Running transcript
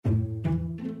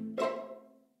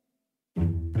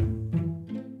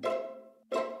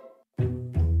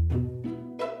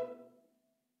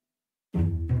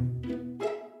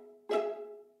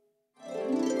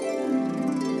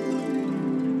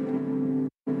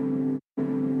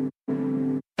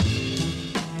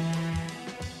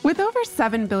With over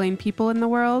 7 billion people in the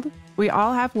world, we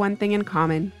all have one thing in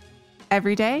common.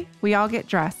 Every day, we all get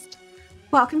dressed.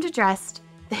 Welcome to Dressed,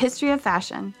 the history of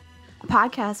fashion, a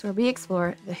podcast where we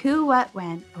explore the who, what,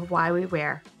 when, or why we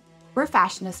wear. We're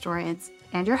fashion historians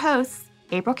and your hosts,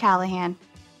 April Callahan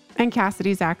And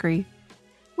Cassidy Zachary.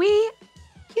 We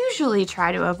usually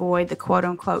try to avoid the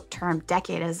quote-unquote term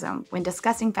decadism when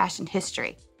discussing fashion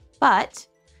history, but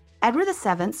Edward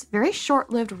VII's very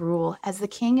short-lived rule as the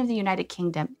King of the United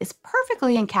Kingdom is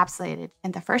perfectly encapsulated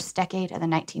in the first decade of the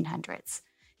 1900s.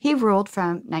 He ruled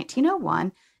from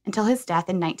 1901 until his death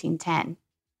in 1910.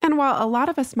 And while a lot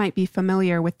of us might be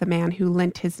familiar with the man who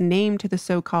lent his name to the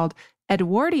so-called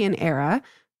Edwardian era,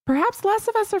 perhaps less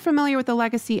of us are familiar with the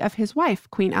legacy of his wife,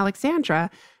 Queen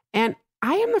Alexandra. And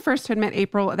I am the first to admit,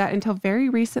 April, that until very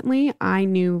recently, I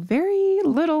knew very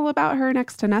little about her,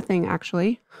 next to nothing,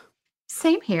 actually.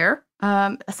 Same here.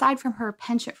 Aside from her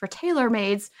penchant for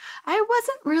tailor-mades, I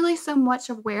wasn't really so much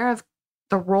aware of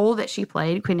the role that she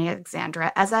played, Queen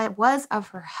Alexandra, as I was of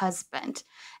her husband.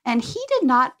 And he did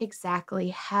not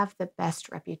exactly have the best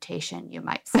reputation, you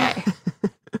might say.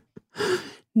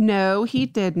 No, he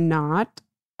did not.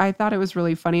 I thought it was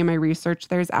really funny in my research.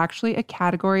 There's actually a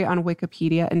category on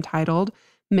Wikipedia entitled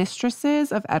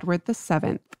Mistresses of Edward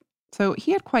VII. So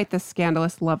he had quite the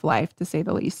scandalous love life, to say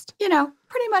the least. You know,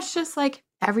 pretty much just like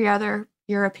every other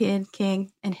European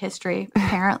king in history,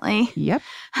 apparently. Yep.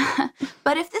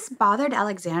 But if this bothered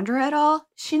Alexandra at all,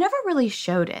 she never really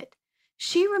showed it.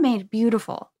 She remained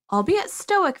beautiful, albeit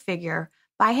stoic figure,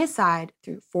 by his side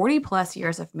through 40 plus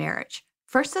years of marriage,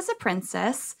 first as a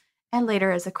princess and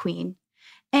later as a queen.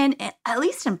 And at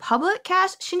least in public,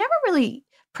 Cash, she never really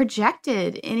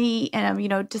projected any,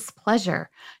 displeasure.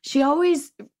 She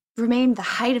always remained the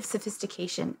height of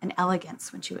sophistication and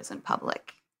elegance when she was in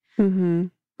public. Mm-hmm.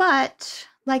 But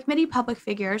like many public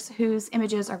figures whose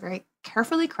images are very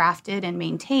carefully crafted and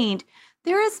maintained,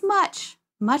 there is much,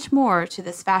 much more to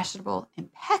this fashionable,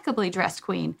 impeccably dressed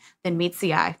queen than meets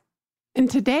the eye. And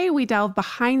today we delve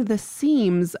behind the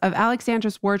seams of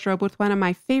Alexandra's wardrobe with one of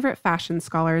my favorite fashion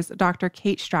scholars, Dr.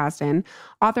 Kate Strasden,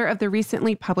 author of the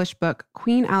recently published book,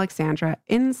 Queen Alexandra,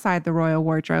 Inside the Royal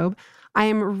Wardrobe. I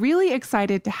am really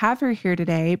excited to have her here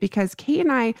today because Kate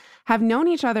and I have known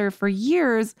each other for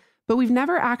years, but we've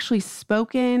never actually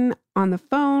spoken on the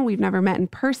phone. We've never met in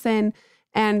person.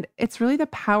 And it's really the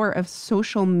power of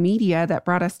social media that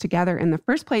brought us together in the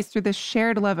first place through this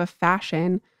shared love of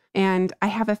fashion. And I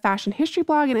have a fashion history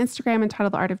blog and Instagram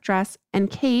entitled The Art of Dress. And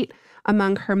Kate,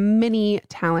 among her many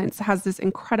talents, has this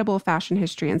incredible fashion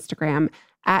history Instagram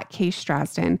at Kate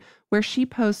Strasden, where she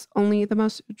posts only the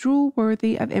most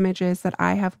drool-worthy of images that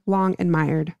I have long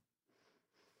admired.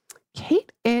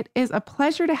 Kate, it is a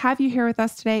pleasure to have you here with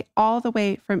us today, all the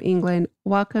way from England.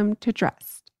 Welcome to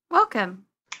Dressed. Welcome.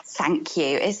 Thank you.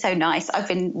 It's so nice. I've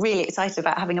been really excited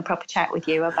about having a proper chat with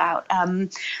you about,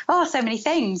 so many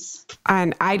things.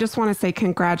 And I just want to say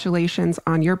congratulations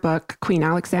on your book, Queen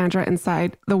Alexandra,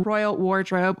 Inside the Royal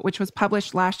Wardrobe, which was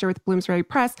published last year with Bloomsbury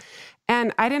Press.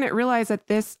 And I didn't realize that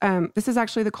this is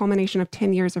actually the culmination of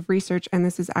 10 years of research. And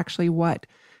this is actually what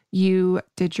you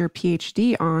did your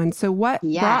PhD on. So what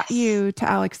brought you to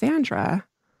Alexandra?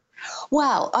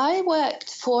 Well, I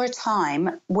worked for a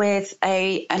time with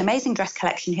an amazing dress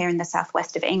collection here in the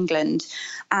southwest of England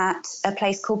at a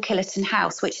place called Killerton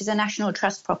House, which is a National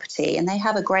Trust property, and they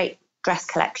have a great dress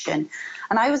collection.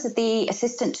 And I was the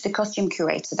assistant to the costume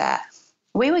curator there.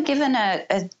 We were given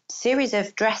a series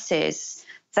of dresses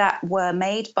that were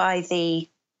made by the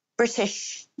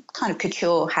British kind of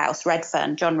couture house,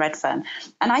 Redfern, John Redfern.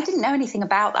 And I didn't know anything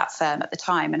about that firm at the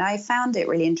time, and I found it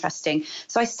really interesting.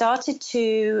 So I started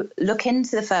to look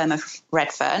into the firm of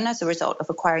Redfern as a result of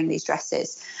acquiring these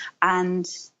dresses. And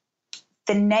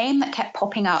the name that kept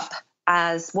popping up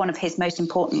as one of his most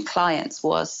important clients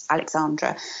was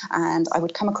Alexandra. And I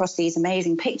would come across these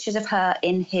amazing pictures of her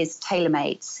in his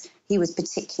tailor-mades. He was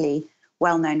particularly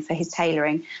well known for his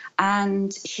tailoring.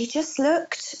 And she just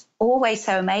looked always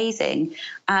so amazing.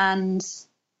 And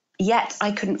yet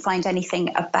I couldn't find anything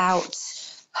about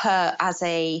her as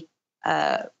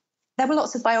there were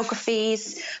lots of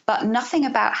biographies, but nothing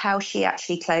about how she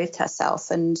actually clothed herself.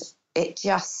 And it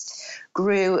just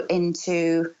grew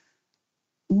into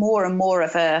more and more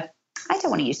of I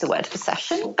don't want to use the word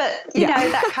obsession, but you know,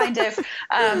 that kind of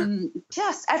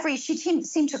she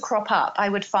seemed to crop up. I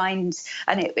would find,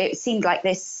 and it seemed like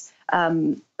this,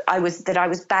 I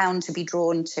was bound to be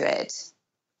drawn to it.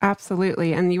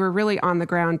 Absolutely. And you were really on the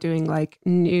ground doing like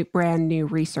brand new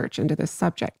research into this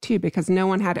subject too, because no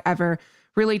one had ever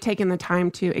really taken the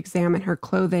time to examine her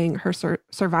clothing, her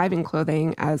surviving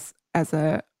clothing as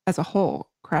a whole,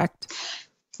 correct?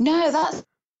 No, that's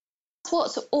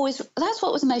That's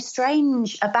what was most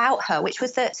strange about her, which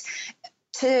was that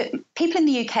to people in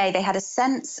the UK, they had a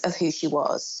sense of who she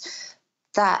was,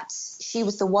 that she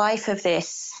was the wife of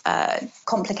this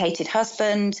complicated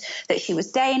husband, that she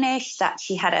was Danish, that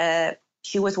she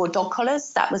always wore dog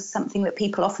collars. That was something that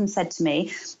people often said to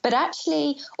me. But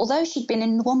actually, although she'd been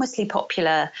enormously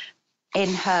popular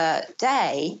in her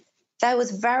day, there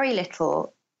was very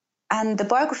little. And the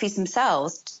biographies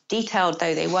themselves, detailed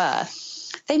though they were,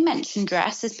 they mentioned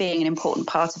dress as being an important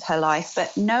part of her life,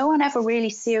 but no one ever really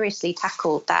seriously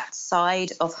tackled that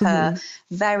side of her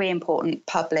very important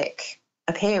public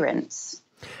appearance.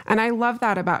 And I love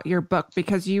that about your book,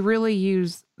 because you really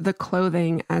use the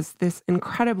clothing as this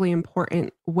incredibly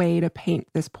important way to paint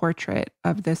this portrait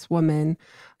of this woman.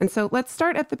 And so let's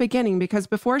start at the beginning, because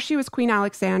before she was Queen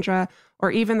Alexandra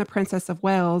or even the Princess of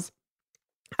Wales,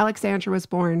 Alexandra was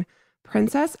born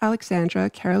Princess Alexandra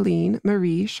Caroline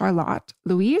Marie Charlotte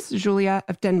Louise Julia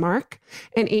of Denmark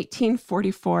in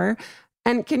 1844.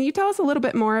 And can you tell us a little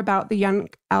bit more about the young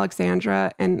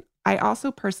Alexandra? And I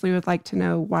also personally would like to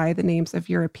know why the names of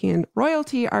European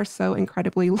royalty are so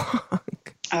incredibly long.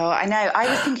 Oh, I know. I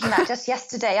was thinking that just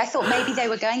yesterday. I thought maybe they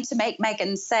were going to make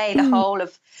Meghan say the whole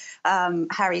of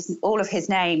all of his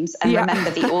names and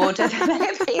remember the order.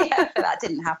 But that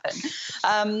didn't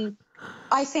happen.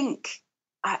 I think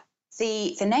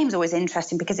the name's always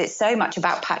interesting because it's so much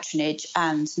about patronage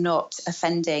and not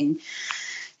offending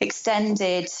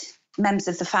extended members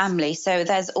of the family. So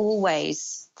there's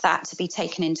always that to be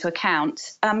taken into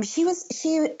account. She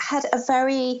had a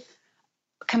very,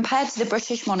 compared to the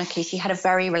British monarchy, she had a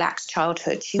very relaxed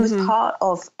childhood. She was part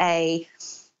of a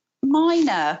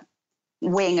minor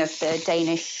wing of the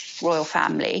Danish royal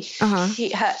family.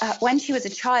 When she was a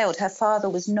child, her father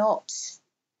was not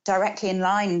directly in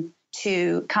line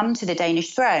to come to the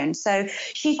Danish throne. So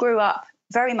she grew up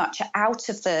very much out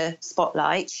of the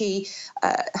spotlight.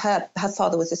 Her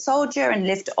father was a soldier and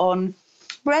lived on,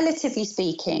 relatively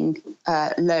speaking,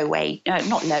 not low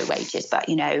wages, but,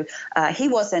 he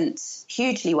wasn't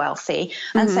hugely wealthy.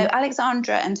 And so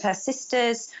Alexandra and her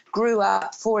sisters grew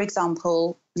up, for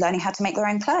example, learning how to make their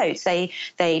own clothes. They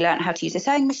learned how to use a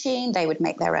sewing machine. They would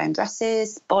make their own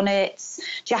dresses, bonnets,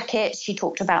 jackets. She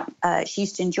talked about she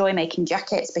used to enjoy making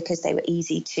jackets because they were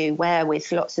easy to wear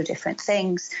with lots of different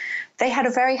things. They had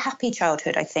a very happy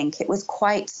childhood, I think. It was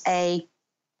quite a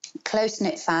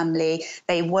close-knit family.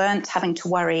 They weren't having to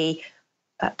worry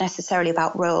necessarily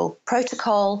about royal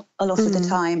protocol a lot of the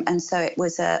time. And so it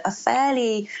was a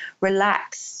fairly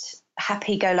relaxed,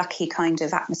 happy-go-lucky kind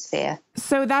of atmosphere.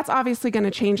 So that's obviously going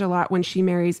to change a lot when she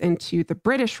marries into the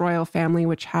British royal family,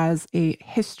 which has a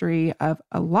history of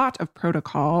a lot of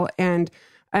protocol. And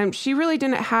she really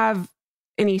didn't have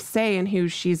any say in who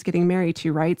she's getting married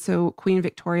to, right? So Queen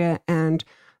Victoria and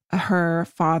her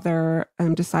father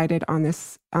decided on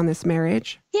this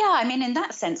marriage. Yeah, I mean, in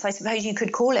that sense, I suppose you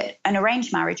could call it an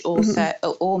arranged marriage also,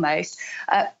 almost.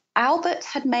 Albert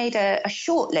had made a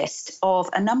short list of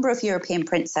a number of European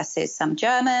princesses, some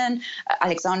German.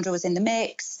 Alexandra was in the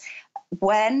mix.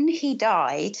 When he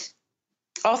died,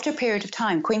 after a period of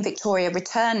time, Queen Victoria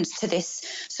returned to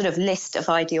this sort of list of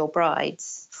ideal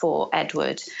brides for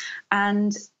Edward.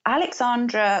 And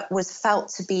Alexandra was felt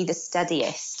to be the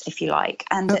steadiest, if you like.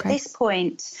 And at this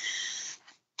point,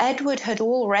 Edward had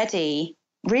already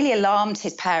really alarmed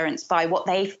his parents by what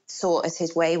they saw as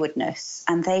his waywardness.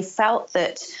 And they felt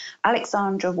that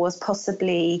Alexandra was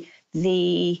possibly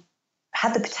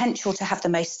had the potential to have the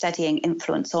most steadying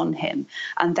influence on him.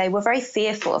 And they were very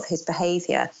fearful of his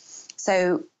behaviour.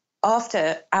 So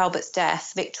after Albert's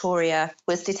death, Victoria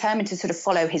was determined to sort of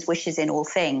follow his wishes in all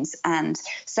things. And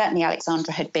certainly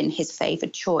Alexandra had been his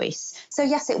favoured choice. So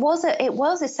yes, it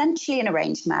was essentially an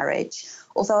arranged marriage,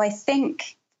 although I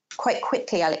think quite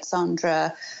quickly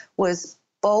Alexandra was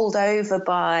bowled over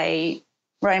by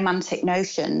romantic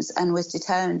notions and was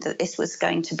determined that this was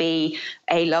going to be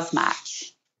a love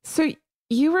match. So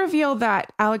you reveal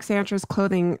that Alexandra's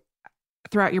clothing,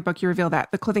 throughout your book, you reveal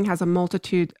that the clothing has a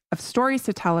multitude of stories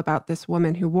to tell about this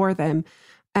woman who wore them.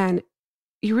 And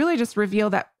you really just reveal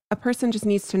that a person just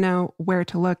needs to know where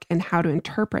to look and how to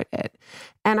interpret it.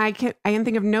 And I can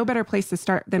think of no better place to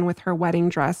start than with her wedding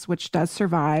dress, which does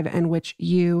survive and which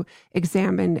you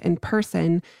examined in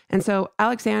person. And so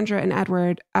Alexandra and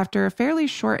Edward, after a fairly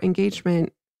short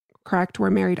engagement, correct,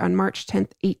 were married on March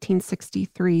 10th,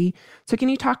 1863. So can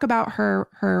you talk about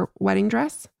her wedding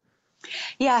dress?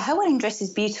 Yeah, her wedding dress is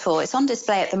beautiful. It's on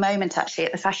display at the moment, actually,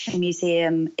 at the Fashion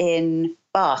Museum in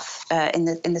Bath, in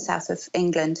the south of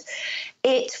England.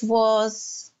 It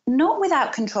was not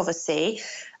without controversy.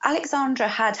 Alexandra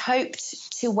had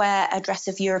hoped to wear a dress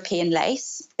of European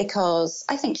lace because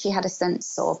I think she had a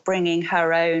sense of bringing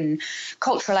her own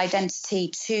cultural identity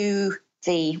to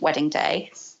the wedding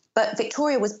day. But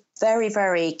Victoria was very,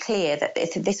 very clear that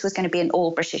this was going to be an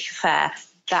all-British affair,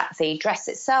 that the dress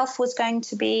itself was going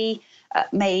to be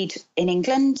made in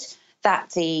England,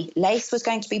 that the lace was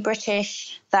going to be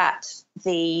British, that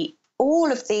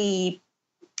all of the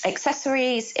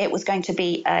accessories, it was going to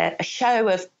be a show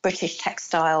of British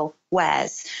textile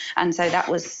wares. And so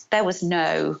there was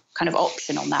no kind of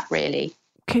option on that, really.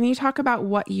 Can you talk about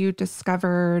what you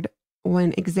discovered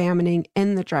when examining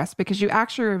in the dress? Because you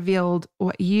actually revealed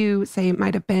what you say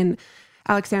might have been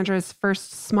Alexandra's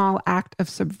first small act of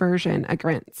subversion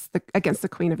against the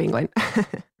Queen of England.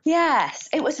 Yes,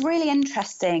 it was really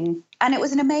interesting. And it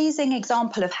was an amazing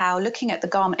example of how looking at the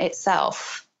garment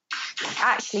itself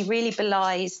actually really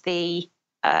belies the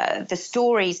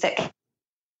stories that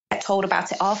get told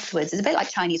about it afterwards. It's a bit like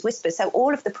Chinese whispers. So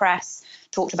all of the press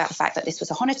talked about the fact that this was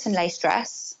a Honiton lace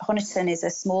dress. Honiton is a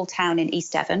small town in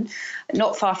East Devon,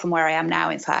 not far from where I am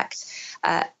now, in fact.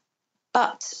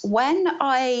 But when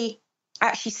I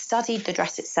actually studied the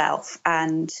dress itself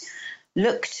and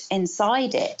looked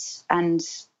inside it and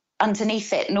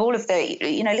underneath it and all of the,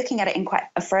 looking at it in quite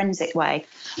a forensic way,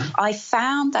 I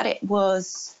found that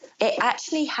it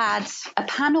actually had a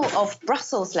panel of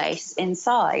Brussels lace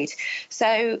inside.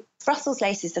 So Brussels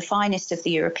lace is the finest of the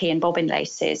European bobbin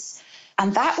laces.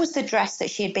 And that was the dress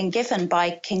that she had been given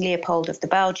by King Leopold of the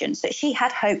Belgians that she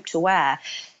had hoped to wear.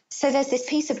 So there's this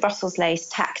piece of Brussels lace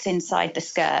tacked inside the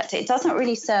skirt. It doesn't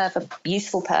really serve a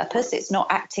useful purpose. It's not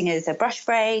acting as a brush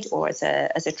braid or as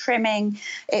a trimming.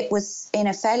 It was in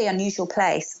a fairly unusual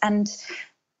place. And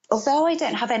although I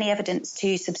don't have any evidence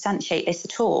to substantiate this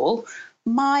at all,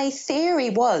 my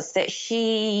theory was that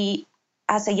she,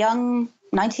 as a young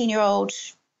 19-year-old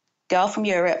girl from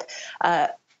Europe,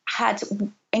 had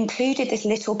included this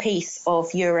little piece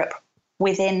of Europe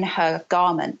within her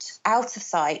garment, out of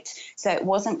sight, so it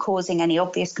wasn't causing any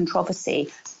obvious controversy,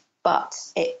 but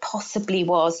it possibly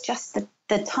was just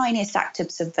the tiniest act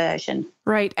of subversion.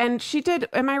 Right. And she did,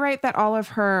 am I right that all of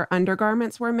her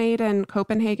undergarments were made in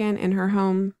Copenhagen, in her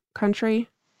home country?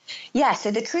 Yeah,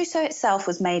 so the trousseau itself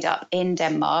was made up in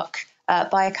Denmark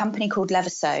by a company called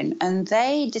Leveson, and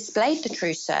they displayed the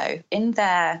trousseau in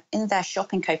their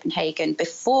shop in Copenhagen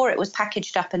before it was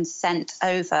packaged up and sent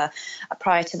over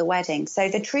prior to the wedding. So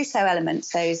the trousseau elements,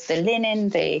 those the linen,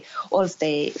 all of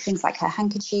the things like her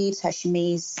handkerchiefs, her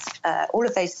chemise, all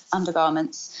of those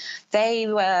undergarments, they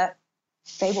were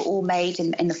all made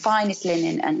in the finest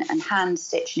linen and hand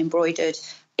stitched and embroidered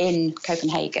in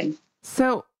Copenhagen.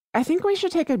 So I think we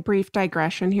should take a brief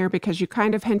digression here because you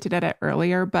kind of hinted at it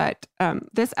earlier, but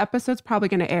this episode's probably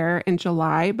going to air in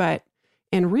July, but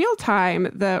in real time,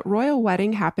 the royal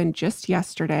wedding happened just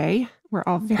yesterday. We're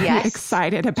all very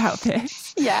excited about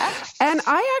this. Yeah. And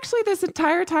I actually, this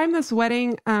entire time, this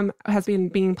wedding has been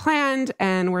being planned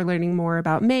and we're learning more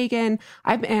about Meghan.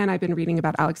 I've been reading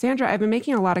about Alexandra. I've been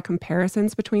making a lot of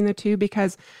comparisons between the two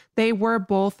because they were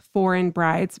both foreign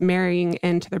brides marrying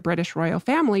into the British royal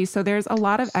family. So there's a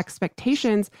lot of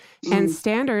expectations and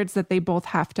standards that they both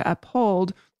have to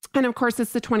uphold. And of course,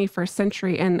 it's the 21st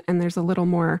century and there's a little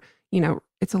more,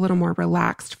 it's a little more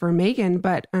relaxed for Meghan,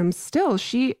 but still,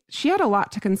 she had a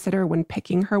lot to consider when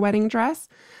picking her wedding dress.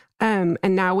 And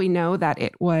now we know that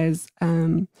it was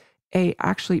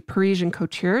actually Parisian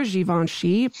couture,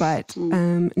 Givenchy, but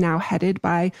now headed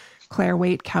by Claire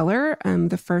Waite Keller,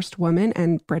 the first woman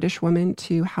and British woman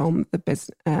to helm the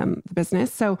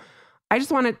business. So I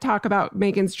just want to talk about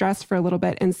Meghan's dress for a little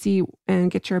bit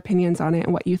and get your opinions on it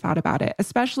and what you thought about it,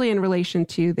 especially in relation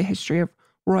to the history of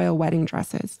royal wedding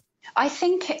dresses. I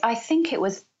think it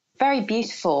was very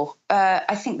beautiful.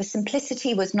 I think the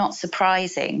simplicity was not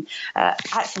surprising.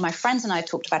 Actually, my friends and I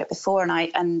talked about it before,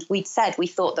 and we'd said we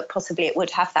thought that possibly it would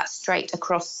have that straight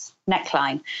across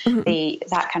neckline,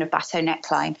 that kind of bateau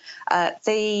neckline.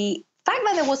 The fact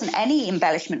that there wasn't any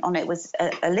embellishment on it was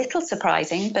a little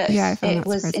surprising, but it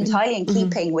was entirely in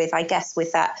keeping with, I guess,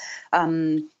 with that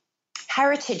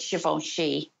heritage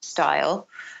Givenchy style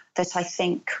that I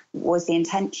think was the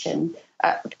intention.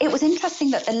 It was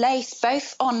interesting that the lace,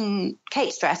 both on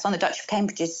Kate's dress, on the Duchess of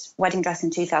Cambridge's wedding dress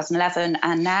in 2011,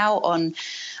 and now on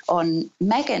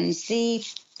Meghan's, the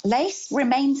lace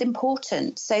remains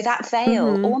important. So that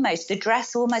veil, the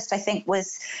dress almost, I think,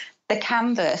 was the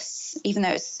canvas, even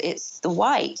though it's the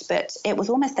white, but it was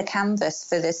almost the canvas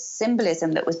for the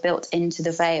symbolism that was built into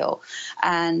the veil.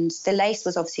 And the lace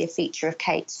was obviously a feature of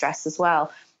Kate's dress as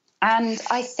well. And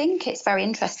I think it's very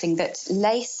interesting that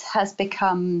lace has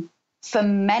become, for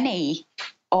many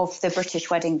of the British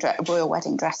royal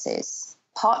wedding dresses.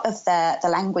 Part of the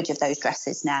language of those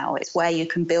dresses now is where you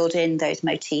can build in those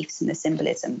motifs and the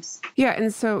symbolisms. Yeah,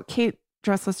 and so Kate,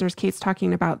 dress listeners, Kate's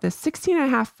talking about this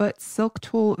 16.5-foot silk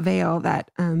tulle veil that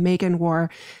Meghan wore,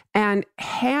 and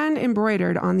hand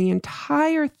embroidered on the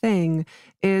entire thing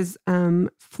is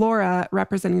flora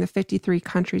representing the 53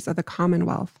 countries of the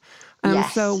Commonwealth.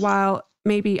 Yes. So while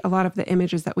maybe a lot of the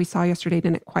images that we saw yesterday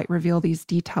didn't quite reveal these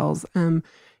details,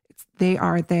 they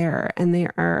are there, and they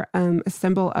are a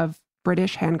symbol of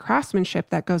British hand craftsmanship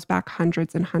that goes back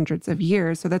hundreds and hundreds of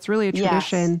years. So that's really a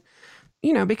tradition,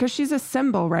 because she's a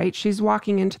symbol, right? She's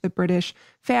walking into the British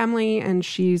family and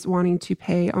she's wanting to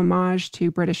pay homage to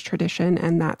British tradition.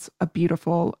 And that's a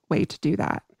beautiful way to do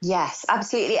that. Yes,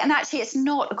 absolutely. And actually, it's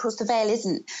not, of course,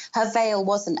 her veil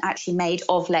wasn't actually made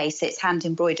of lace. It's hand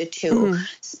embroidered tulle.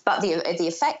 But the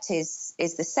effect is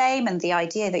the same. And the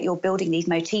idea that you're building these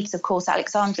motifs, of course,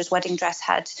 Alexandra's wedding dress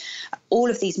had all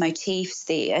of these motifs,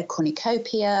 the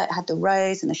cornucopia, it had the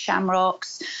rose and the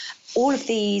shamrocks, all of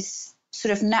these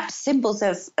sort of symbols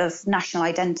of national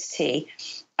identity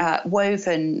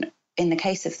woven, in the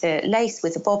case of the lace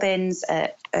with the bobbins,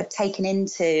 taken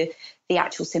into the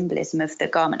actual symbolism of the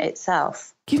garment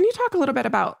itself. Can you talk a little bit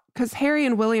about, because Harry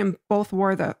and William both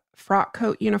wore the frock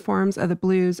coat uniforms of the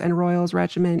Blues and Royals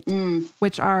Regiment,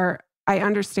 which are, I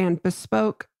understand,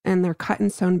 bespoke, and they're cut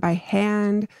and sewn by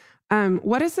hand.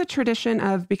 What is the tradition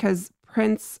of, because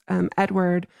Prince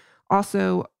Edward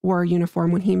also wore a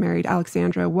uniform when he married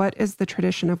Alexandra, what is the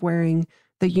tradition of wearing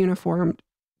the uniform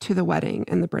to the wedding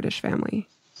in the British family?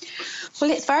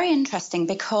 Well, it's very interesting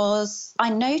because I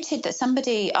noted that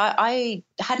I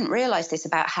hadn't realised this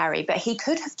about Harry, but he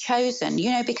could have chosen,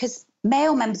 because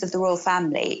male members of the royal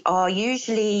family are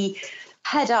usually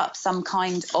head up some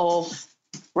kind of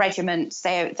regiment.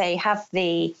 They're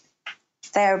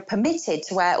permitted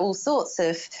to wear all sorts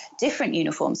of different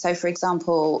uniforms. So, for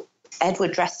example,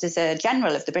 Edward dressed as a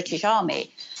general of the British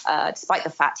Army, despite the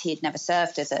fact he had never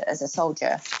served as a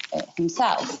soldier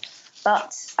himself.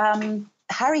 But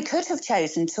Harry could have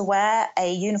chosen to wear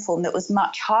a uniform that was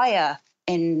much higher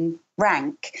in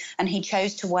rank, and he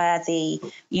chose to wear the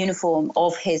uniform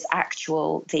of his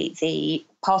the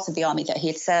part of the army that he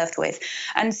had served with.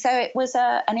 And so it was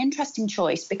an interesting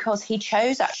choice, because he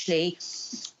chose actually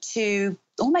to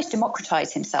almost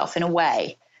democratize himself in a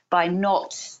way by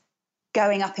not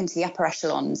going up into the upper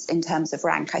echelons in terms of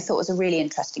rank. I thought it was a really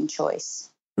interesting choice.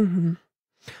 Mm-hmm.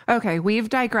 Okay, we've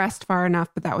digressed far enough,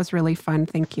 but that was really fun.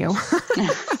 Thank you.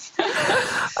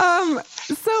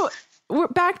 So we're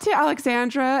back to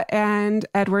Alexandra and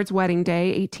Edward's wedding day,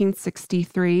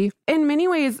 1863. In many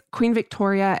ways, Queen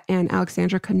Victoria and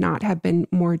Alexandra could not have been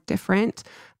more different.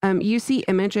 You see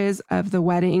images of the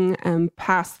wedding,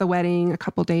 past the wedding, a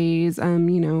couple days,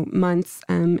 months.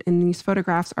 And these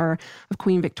photographs are of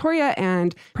Queen Victoria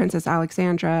and Princess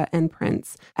Alexandra and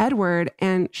Prince Edward.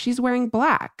 And she's wearing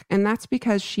black. And that's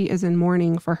because she is in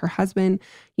mourning for her husband.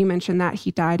 You mentioned that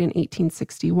he died in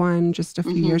 1861, just a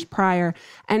few years prior.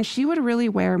 And she would really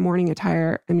wear mourning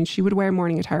attire. She would wear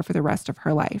mourning attire for the rest of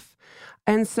her life.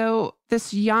 And so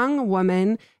this young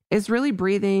woman is really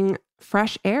breathing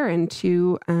fresh air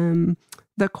into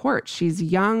the court. She's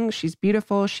young, she's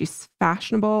beautiful, she's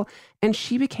fashionable, and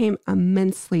she became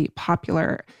immensely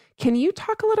popular. Can you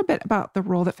talk a little bit about the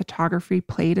role that photography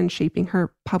played in shaping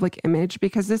her public image?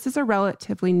 Because this is a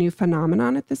relatively new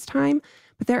phenomenon at this time,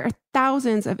 but there are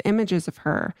thousands of images of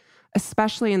her,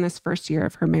 especially in this first year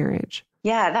of her marriage.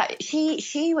 Yeah, that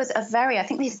she was I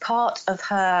think this is part of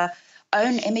her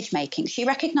own image making. She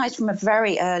recognized from a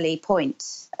very early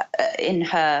point in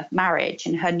her marriage,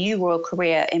 in her new royal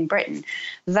career in Britain,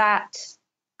 that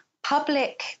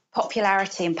public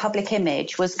popularity and public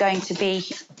image was going to be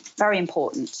very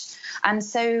important. And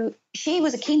so she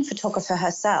was a keen photographer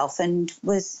herself and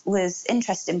was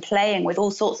interested in playing with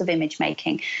all sorts of image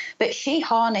making. But she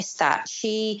harnessed that.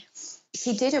 She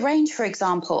did arrange, for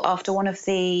example, after one of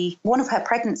her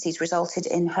pregnancies resulted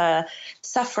in her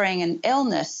suffering an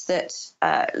illness that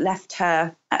left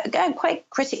her quite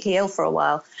critically ill for a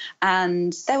while.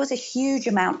 And there was a huge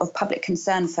amount of public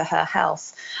concern for her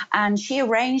health. And she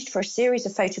arranged for a series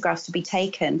of photographs to be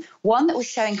taken, one that was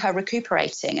showing her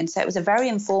recuperating. And so it was a very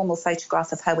informal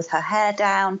photograph of her with her hair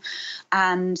down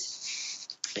and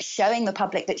showing the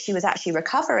public that she was actually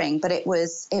recovering. But it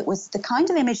was the kind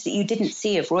of image that you didn't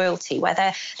see of royalty, where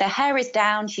their hair is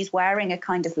down, she's wearing a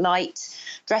kind of light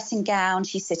dressing gown,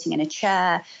 she's sitting in a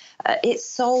chair. It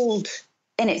sold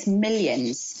in its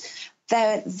millions.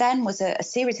 there then was a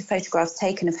series of photographs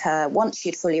taken of her once she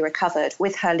had fully recovered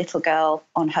with her little girl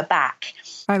on her back.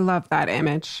 I love that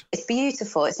image. It's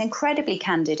beautiful. It's an incredibly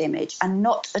candid image and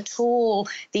not at all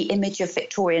the image of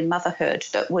Victorian motherhood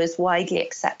that was widely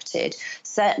accepted,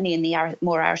 certainly in the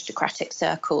more aristocratic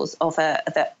circles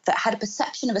that had a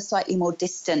perception of a slightly more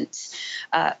distant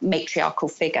matriarchal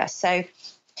figure. So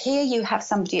here you have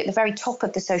somebody at the very top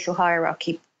of the social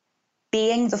hierarchy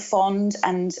being the fond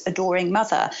and adoring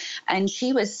mother. And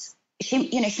she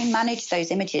managed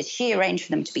those images. She arranged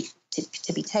for them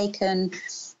to be taken.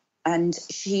 And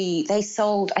they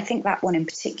sold, I think that one in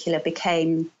particular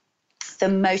became the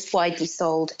most widely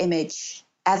sold image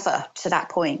ever to that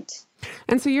point.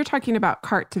 And so you're talking about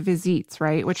carte de visites,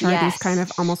 right? Which are these kind of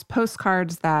almost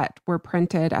postcards that were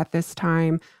printed at this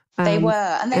time. They were,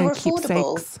 and they were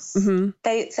affordable. Mm-hmm.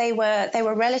 They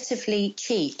were relatively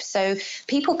cheap, so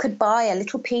people could buy a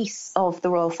little piece of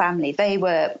the royal family. They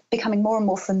were becoming more and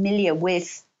more familiar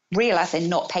with real, as in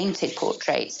not painted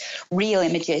portraits, real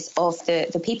images of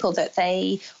the people that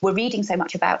they were reading so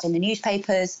much about in the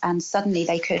newspapers, and suddenly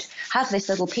they could have this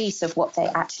little piece of what they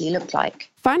actually looked like.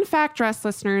 Fun fact, dress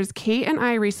listeners, Kate and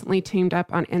I recently teamed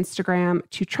up on Instagram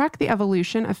to track the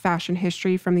evolution of fashion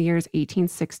history from the years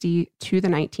 1860 to the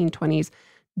 1920s,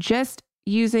 just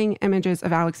using images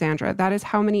of Alexandra. That is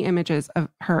how many images of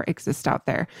her exist out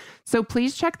there. So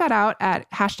please check that out at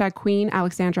 #Queen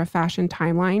Alexandra Fashion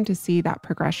Timeline to see that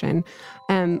progression.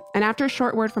 And after a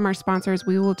short word from our sponsors,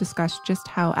 we will discuss just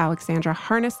how Alexandra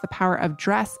harnessed the power of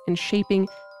dress in shaping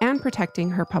and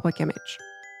protecting her public image.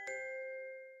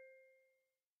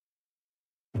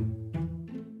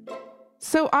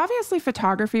 So obviously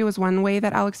photography was one way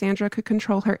that Alexandra could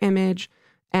control her image.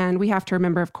 And we have to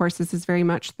remember, of course, this is very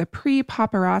much the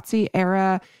pre-paparazzi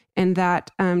era, and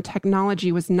that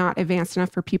technology was not advanced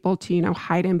enough for people to,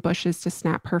 hide in bushes to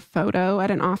snap her photo at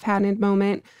an offhanded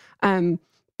moment.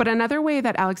 But another way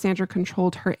that Alexandra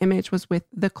controlled her image was with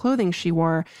the clothing she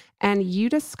wore. And you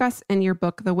discuss in your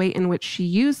book the way in which she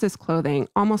used this clothing,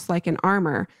 almost like an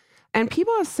armor. And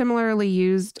people have similarly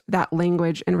used that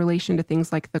language in relation to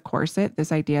things like the corset,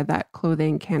 this idea that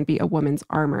clothing can be a woman's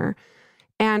armor.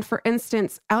 And for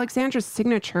instance, Alexandra's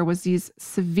signature was these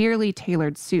severely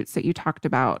tailored suits that you talked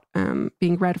about,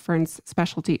 being Redfern's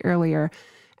specialty earlier.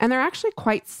 And they're actually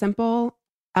quite simple,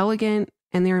 elegant,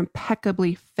 and they're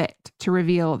impeccably fit to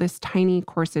reveal this tiny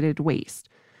corseted waist.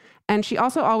 And she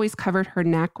also always covered her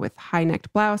neck with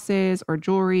high-necked blouses or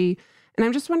jewelry. And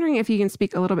I'm just wondering if you can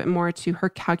speak a little bit more to her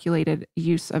calculated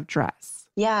use of dress.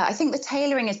 Yeah, I think the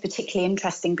tailoring is particularly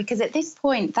interesting because at this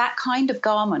point, that kind of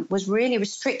garment was really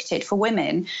restricted for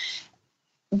women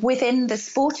within the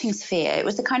sporting sphere. It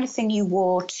was the kind of thing you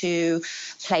wore to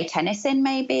play tennis in,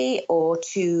 maybe, or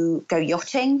to go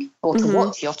yachting or to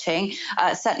watch yachting,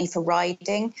 certainly for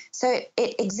riding. So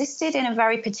it existed in a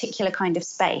very particular kind of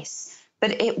space,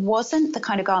 but it wasn't the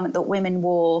kind of garment that women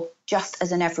wore just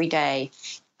as an everyday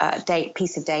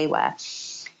piece of day wear.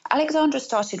 Alexandra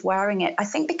started wearing it, I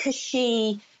think, because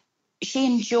she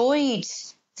enjoyed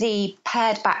the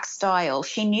pared back style.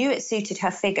 She knew it suited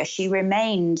her figure. She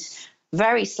remained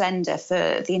very slender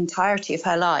for the entirety of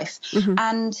her life.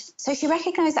 And so she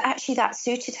recognized that actually that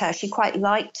suited her. She quite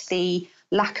liked the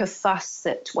lack of fuss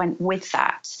that went with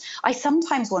that. I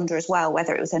sometimes wonder as well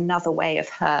whether it was another way of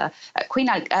her. Queen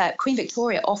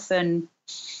Victoria often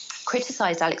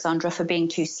criticized Alexandra for being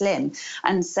too slim.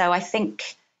 And so I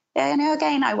think,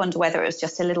 again, I wonder whether it was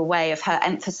just a little way of her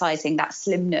emphasizing that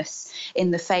slimness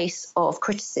in the face of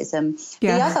criticism.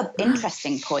 Yeah. The other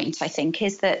interesting point, I think,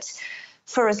 is that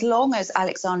for as long as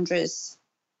Alexandra's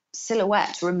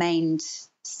silhouette remained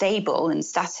stable and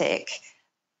static,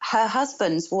 her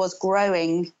husband's was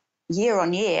growing year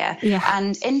on year. Yeah.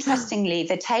 And interestingly,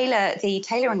 the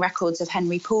tailoring records of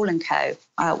Henry Poole & Co.,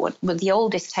 the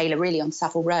oldest tailor really on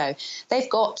Savile Row, they've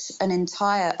got an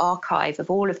entire archive of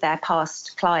all of their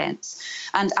past clients.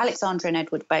 And Alexandra and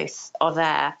Edward both are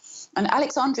there. And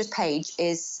Alexandra's page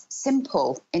is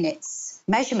simple in its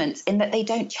measurements in that they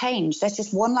don't change. There's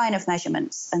just one line of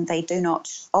measurements and they do not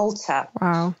alter.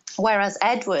 Wow. Whereas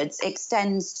Edward's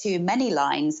extends to many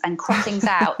lines and crossings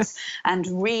out and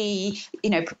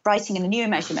writing in the new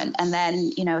measurement, and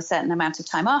then, a certain amount of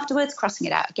time afterwards, crossing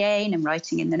it out again and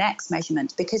writing in the next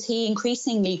measurement, because he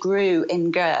increasingly grew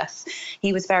in girth.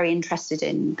 He was very interested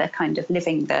in the kind of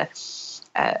living the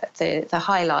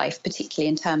high life, particularly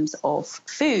in terms of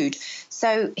food.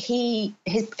 So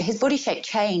his body shape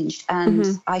changed,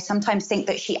 and I sometimes think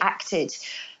that she acted,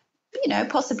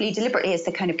 possibly deliberately as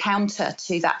the kind of counter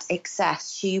to that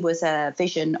excess. She was a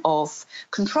vision of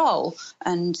control,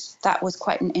 and that was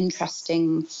quite an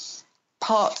interesting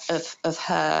part of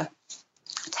her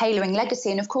tailoring legacy.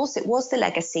 And of course, it was the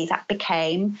legacy that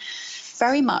became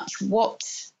very much what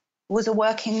was a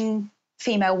working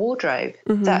female wardrobe,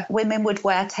 that women would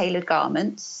wear tailored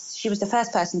garments. She was the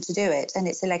first person to do it, and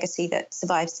it's a legacy that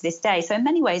survives to this day. So in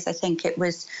many ways, I think it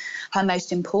was her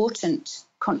most important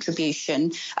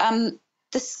contribution.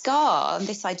 The scar, and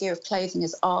this idea of clothing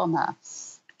as armour,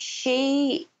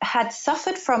 she had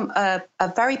suffered from a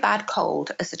very bad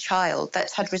cold as a child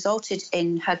that had resulted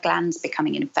in her glands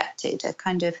becoming infected.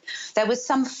 There was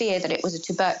some fear that it was a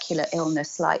tubercular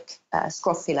illness like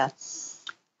scrofula.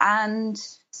 And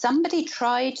somebody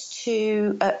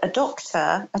a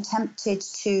doctor attempted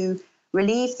to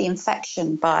relieve the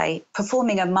infection by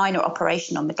performing a minor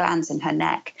operation on the glands in her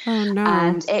neck. Oh, no.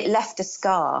 And it left a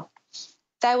scar.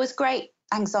 There was great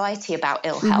anxiety about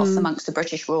ill health amongst the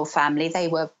British royal family. They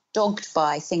were dogged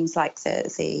by things like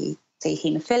the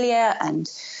haemophilia, and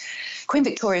Queen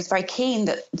Victoria was very keen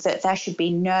that there should be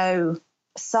no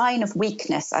sign of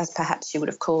weakness, as perhaps she would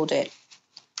have called it.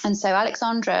 And so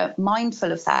Alexandra,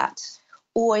 mindful of that,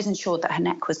 always ensured that her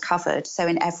neck was covered. So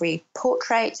in every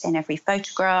portrait, in every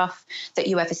photograph that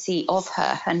you ever see of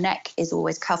her, her neck is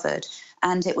always covered.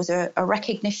 And it was a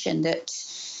recognition that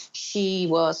she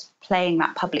was playing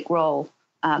that public role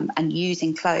and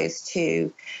using clothes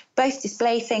to both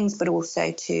display things, but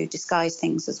also to disguise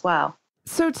things as well.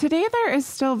 So today there is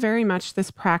still very much this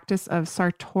practice of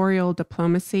sartorial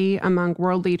diplomacy among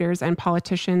world leaders and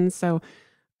politicians. So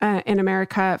in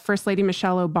America, First Lady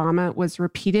Michelle Obama was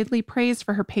repeatedly praised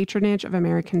for her patronage of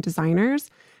American designers,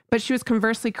 but she was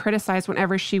conversely criticized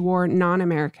whenever she wore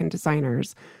non-American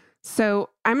designers. So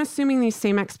I'm assuming these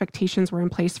same expectations were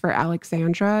in place for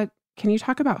Alexandra. Can you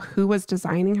talk about who was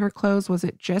designing her clothes? Was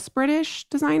it just British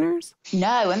designers?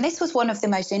 No, and this was one of the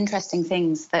most interesting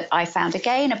things that I found,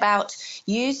 again, about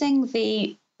using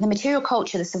the material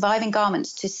culture, the surviving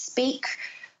garments, to speak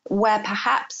where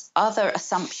perhaps other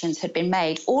assumptions had been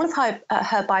made. All of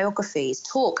her biographies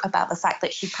talk about the fact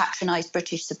that she patronised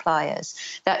British suppliers,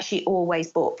 that she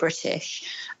always bought British.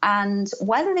 And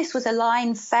whether this was a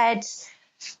line fed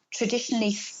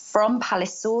traditionally from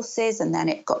palace sources and then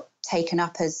it got taken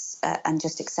up as and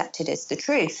just accepted as the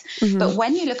truth. But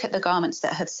when you look at the garments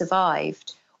that have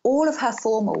survived, all of her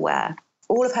formal wear,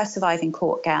 all of her surviving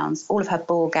court gowns, all of her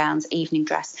ball gowns, evening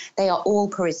dress, they are all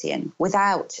Parisian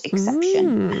without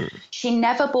exception. She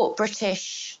never bought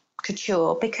British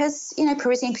couture because,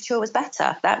 Parisian couture was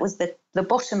better. That was the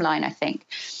bottom line, I think.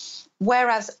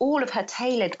 Whereas all of her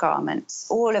tailored garments,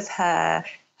 all of her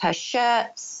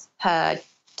shirts, her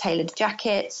tailored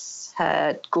jackets,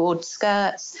 her gauze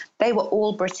skirts, they were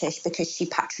all British because she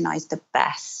patronised the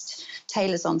best.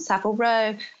 Tailors on Savile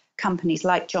Row, companies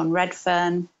like John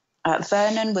Redfern.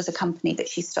 Vernon was a company that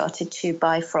she started to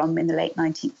buy from in the late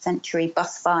 19th century,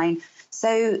 Busvine.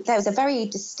 So there was a very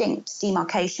distinct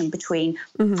demarcation between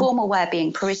formal wear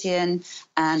being Parisian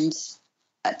and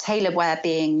tailor wear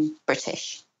being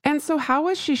British. And so how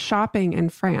was she shopping in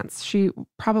France? She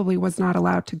probably was not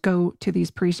allowed to go to these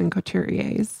Parisian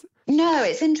couturiers. No,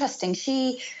 it's interesting.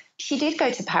 She did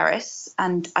go to Paris,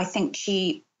 and I think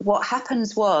what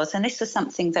happens was, and this was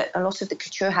something that a lot of the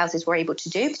couture houses were able to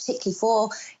do, particularly for,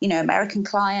 American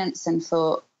clients and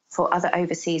for other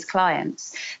overseas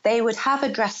clients, they would have a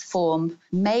dress form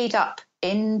made up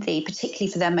particularly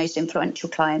for their most influential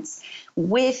clients,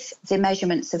 with the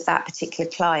measurements of that particular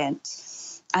client.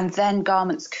 And then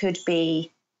garments could be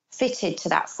fitted to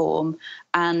that form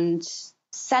and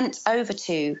sent over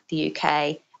to the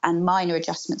UK, and minor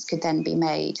adjustments could then be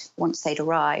made once they'd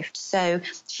arrived. So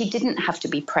she didn't have to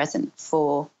be present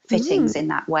for fittings in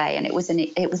that way, and it was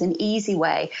an easy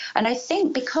way. And I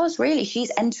think because really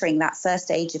she's entering that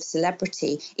first age of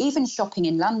celebrity, even shopping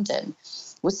in London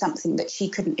was something that she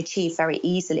couldn't achieve very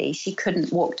easily. She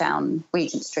couldn't walk down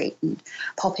Regent Street and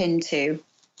pop into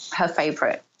her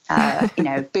favourite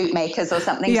bootmakers or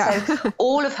something. Yeah. So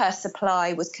all of her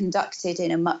supply was conducted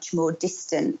in a much more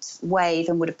distant way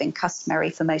than would have been customary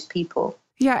for most people.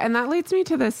 Yeah, and that leads me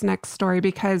to this next story,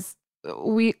 because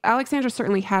Alexandra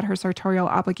certainly had her sartorial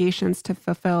obligations to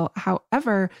fulfill.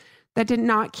 However, that did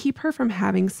not keep her from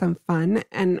having some fun.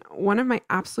 And one of my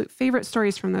absolute favorite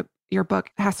stories from your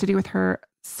book has to do with her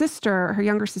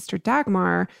younger sister,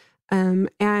 Dagmar.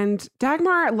 And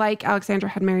Dagmar, like Alexandra,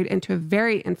 had married into a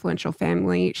very influential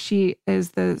family. She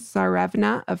is the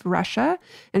Tsarevna of Russia,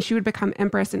 and she would become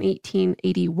empress in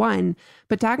 1881.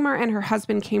 But Dagmar and her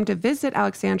husband came to visit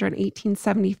Alexandra in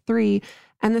 1873,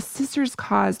 and the sisters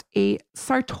caused a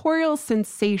sartorial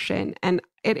sensation, and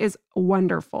it is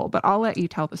wonderful. But I'll let you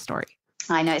tell the story.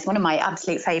 I know, it's one of my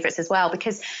absolute favorites as well,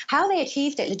 because how they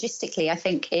achieved it logistically, I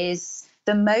think, is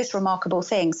the most remarkable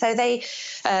thing. So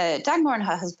Dagmar and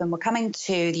her husband were coming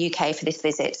to the UK for this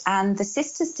visit, and the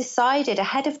sisters decided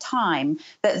ahead of time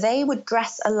that they would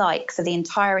dress alike for the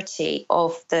entirety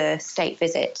of the state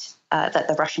visit that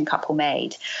the Russian couple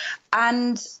made.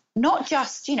 And not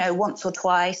just, once or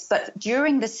twice, but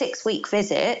during the 6-week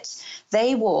visit,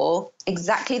 they wore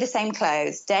exactly the same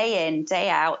clothes, day in, day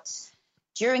out,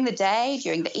 during the day,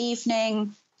 during the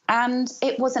evening. And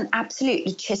it was an absolute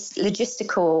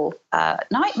logistical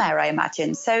nightmare, I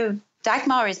imagine. So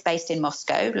Dagmar is based in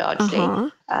Moscow,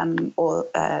 largely, or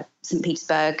St.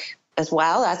 Petersburg as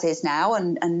well, as is now,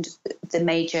 and the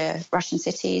major Russian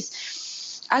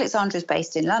cities. Alexandra is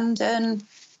based in London.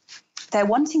 They're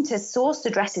wanting to source the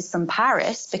dresses from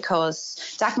Paris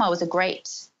because Dagmar was a great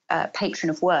patron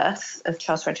of Worth, of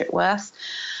Charles Frederick Worth.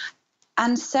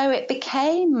 And so it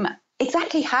became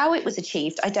exactly how it was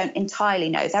achieved. I don't entirely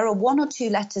know. There are 1 or 2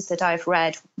 letters that I've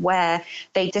read where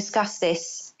they discuss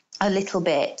this a little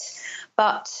bit,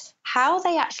 but how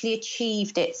they actually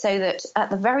achieved it so that at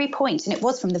the very point, and it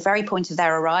was from the very point of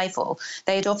their arrival,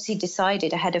 they had obviously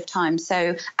decided ahead of time.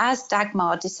 So as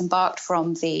Dagmar disembarked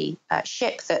from the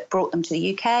ship that brought them to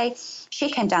the UK, she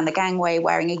came down the gangway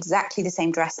wearing exactly the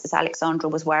same dress as Alexandra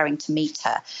was wearing to meet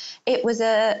her. It was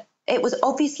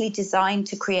obviously designed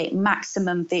to create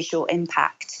maximum visual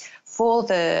impact for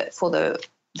the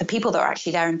people that are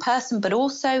actually there in person, but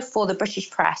also for the British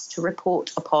press to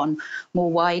report upon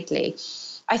more widely.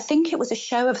 I think it was a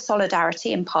show of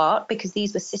solidarity in part because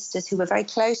these were sisters who were very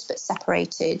close but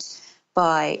separated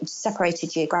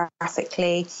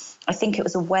geographically. I think it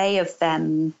was a way of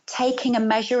them taking a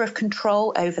measure of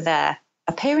control over their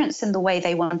appearance and the way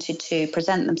they wanted to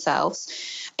present themselves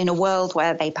in a world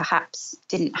where they perhaps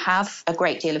didn't have a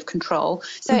great deal of control.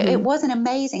 So it was an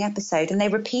amazing episode, and they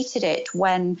repeated it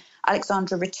when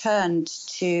Alexandra returned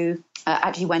to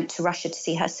actually went to Russia to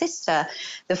see her sister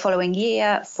the following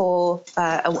year for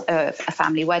a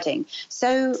family wedding.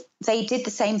 So they did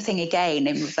the same thing again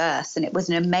in reverse, and it was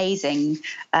an amazing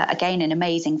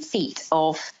feat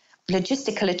of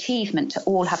logistical achievement to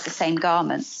all have the same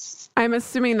garments. I'm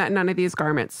assuming that none of these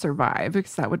garments survive,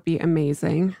 because that would be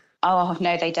amazing. Oh,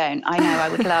 no, they don't. I know, I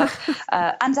would love.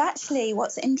 And actually,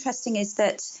 what's interesting is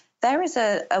that there is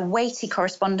a weighty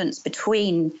correspondence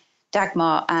between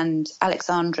Dagmar and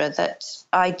Alexandra that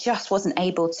I just wasn't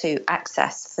able to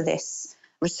access for this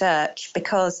research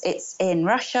because it's in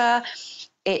Russia.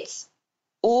 It's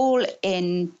all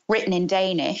written in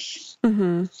Danish.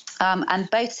 And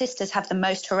both sisters have the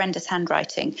most horrendous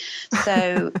handwriting.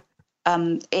 So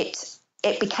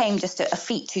it became just a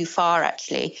feat too far,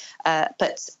 actually.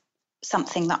 But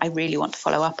something that I really want to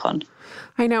follow up on.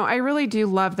 I know. I really do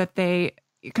love that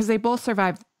because they both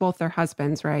survived both their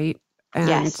husbands, right? And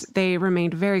yes. They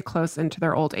remained very close into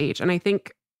their old age. And I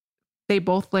think they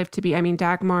both lived to be,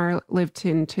 Dagmar lived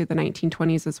into the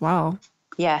 1920s as well.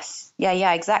 Yes.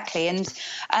 Yeah, exactly.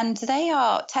 And they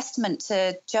are testament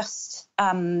to just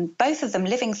both of them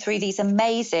living through these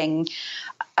amazing,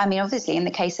 obviously in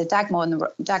the case of Dagmar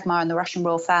and the Russian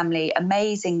royal family,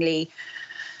 amazingly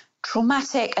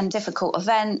traumatic and difficult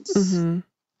events.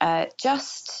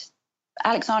 Just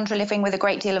Alexandra living with a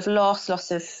great deal of loss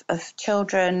of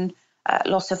children,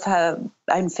 loss of her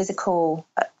own physical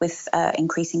with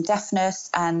increasing deafness,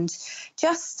 and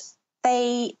just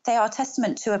they are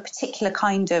testament to a particular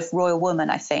kind of royal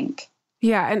woman, I think.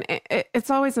 Yeah, and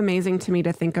it's always amazing to me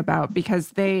to think about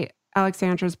because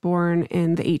Alexandra's born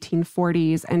in the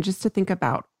 1840s, and just to think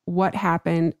about what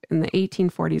happened in the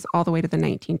 1840s all the way to the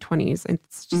 1920s.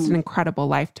 It's just an incredible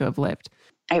life to have lived.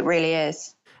 It really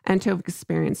is. And to have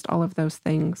experienced all of those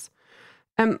things.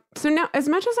 So now, as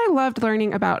much as I loved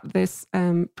learning about this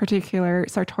particular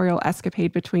sartorial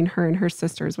escapade between her and her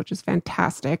sisters, which is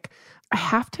fantastic, I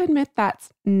have to admit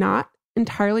that's not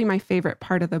entirely my favorite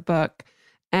part of the book.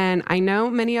 And I know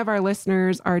many of our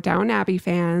listeners are Downton Abbey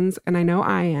fans, and I know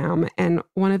I am. And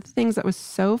one of the things that was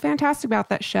so fantastic about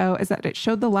that show is that it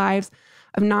showed the lives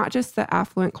of not just the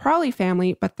affluent Crawley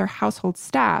family, but their household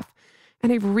staff.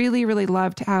 And I really, really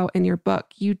loved how in your book,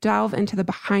 you delve into the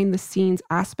behind the scenes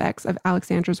aspects of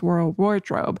Alexandra's royal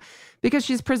wardrobe, because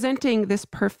she's presenting this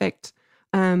perfect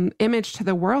image to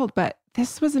the world. But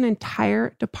this was an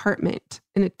entire department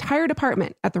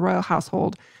at the royal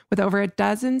household with over a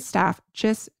dozen staff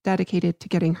just dedicated to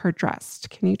getting her dressed.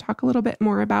 Can you talk a little bit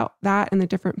more about that and the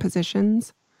different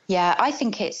positions? Yeah, I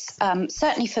think it's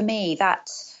certainly for me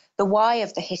that the why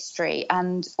of the history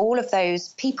and all of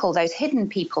those people, those hidden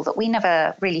people that we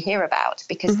never really hear about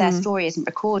because their story isn't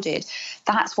recorded,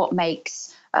 that's what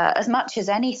makes, as much as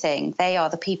anything, they are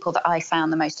the people that I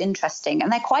found the most interesting.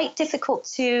 And they're quite difficult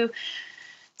to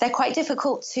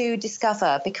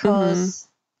discover because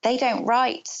they don't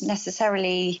write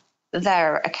necessarily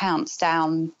their accounts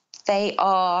down. They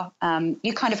are,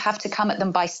 you kind of have to come at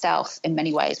them by stealth in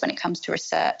many ways when it comes to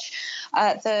research.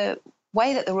 The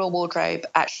way that the Royal Wardrobe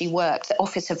actually works, the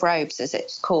Office of Robes as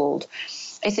it's called,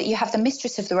 is that you have the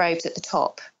Mistress of the Robes at the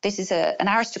top. This is an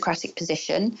aristocratic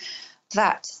position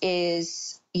that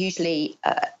is usually,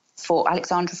 for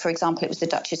Alexandra, for example, it was the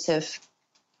Duchess of,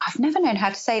 I've never known how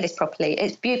to say this properly.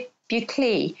 It's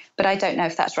Buccleuch, but I don't know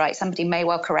if that's right. Somebody may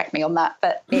well correct me on that.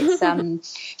 But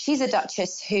it's she's a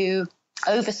duchess who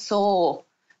oversaw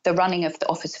the running of the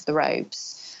Office of the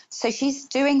Robes. So she's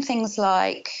doing things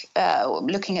like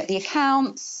looking at the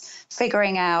accounts,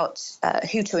 figuring out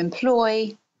who to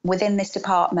employ within this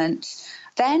department.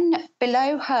 Then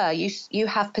below her, you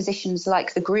have positions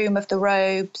like the groom of the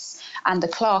robes and the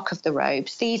clerk of the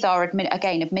robes. These are,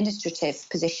 again, administrative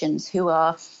positions who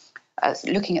are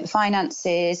looking at the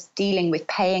finances, dealing with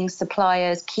paying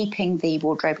suppliers, keeping the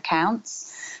wardrobe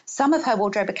accounts. Some of her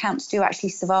wardrobe accounts do actually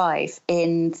survive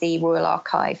in the Royal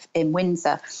Archive in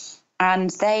Windsor, and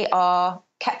they are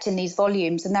kept in these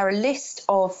volumes. And they're a list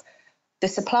of the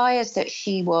suppliers that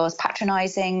she was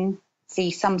patronising,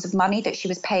 the sums of money that she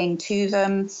was paying to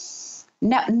them,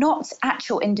 not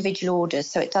actual individual orders.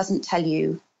 So it doesn't tell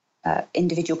you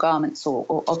individual garments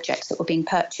or objects that were being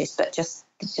purchased, but just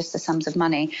the sums of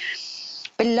money.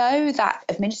 Below that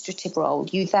administrative role,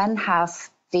 you then have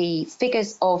the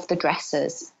figures of the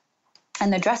dressers.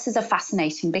 And the dressers are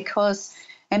fascinating because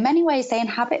in many ways they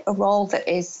inhabit a role that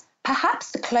is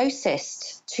perhaps the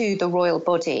closest to the royal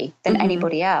body than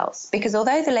anybody else. Because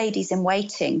although the ladies in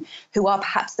waiting, who are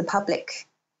perhaps the public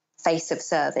face of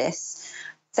service,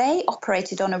 they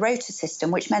operated on a rota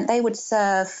system, which meant they would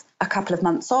serve a couple of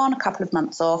months on, a couple of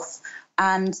months off,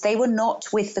 and they were not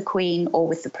with the Queen or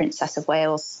with the Princess of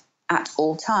Wales at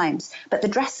all times. But the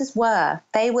dressers were.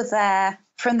 They were there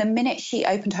from the minute she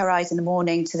opened her eyes in the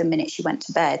morning to the minute she went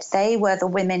to bed. They were the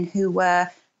women who were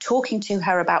talking to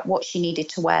her about what she needed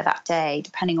to wear that day,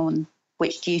 depending on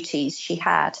which duties she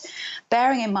had.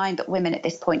 Bearing in mind that women at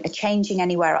this point are changing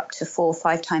anywhere up to 4 or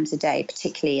 5 times a day,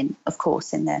 particularly, of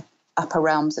course, in the upper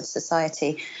realms of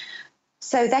society.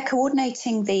 So they're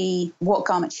coordinating what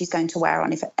garment she's going to wear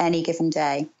on any given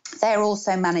day. They're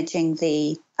also managing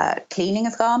the cleaning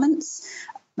of garments,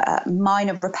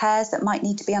 minor repairs that might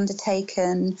need to be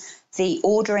undertaken, the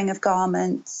ordering of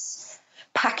garments,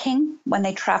 packing when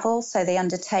they travel. So they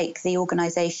undertake the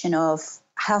organisation of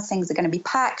how things are going to be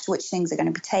packed, which things are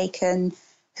going to be taken,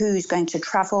 who's going to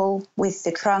travel with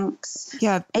the trunks.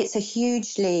 Yeah. It's a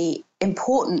hugely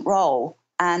important role,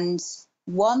 and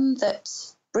one that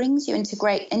brings you into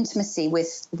great intimacy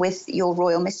with your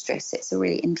royal mistress. It's a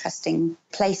really interesting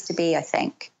place to be, I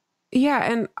think. Yeah,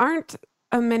 and aren't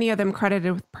many of them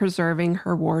credited with preserving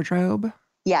her wardrobe?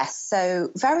 Yes,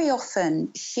 so very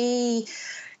often she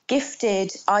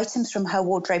gifted items from her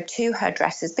wardrobe to her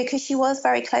dressers because she was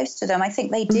very close to them. I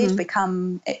think they did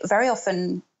become very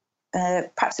often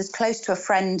perhaps as close to a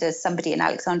friend as somebody in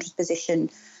Alexandra's position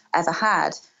ever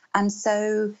had. And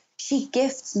so she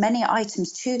gifts many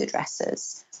items to the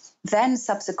dressers. Then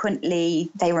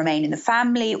subsequently, they remain in the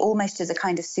family almost as a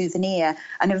kind of souvenir,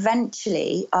 and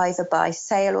eventually, either by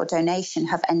sale or donation,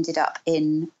 have ended up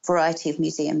in a variety of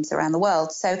museums around the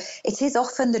world. So it is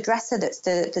often the dresser that's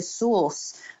the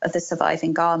source of the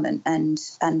surviving garment, and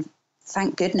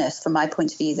thank goodness, from my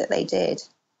point of view, that they did.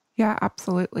 Yeah,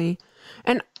 absolutely.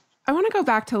 And I want to go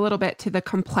back to a little bit to the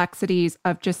complexities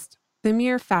of just the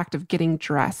mere fact of getting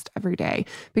dressed every day,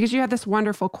 because you had this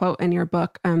wonderful quote in your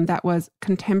book that was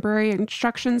contemporary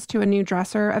instructions to a new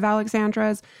dresser of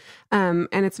Alexandra's. And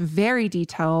it's very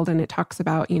detailed, and it talks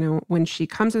about, when she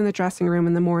comes in the dressing room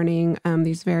in the morning,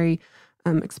 these very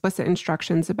explicit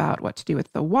instructions about what to do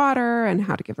with the water and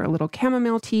how to give her a little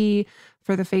chamomile tea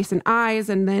for the face and eyes.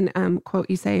 And then, quote,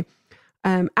 you say,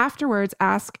 afterwards,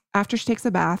 after she takes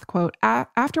a bath, quote,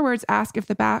 afterwards, ask if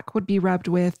the back would be rubbed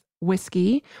with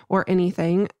whiskey or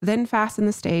anything, then fasten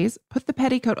the stays, put the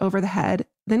petticoat over the head,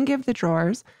 then give the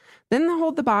drawers, then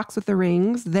hold the box with the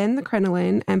rings, then the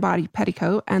crinoline and body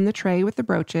petticoat and the tray with the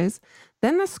brooches,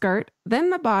 then the skirt, then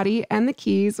the body and the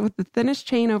keys with the thinnest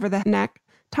chain over the neck,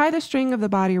 tie the string of the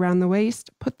body around the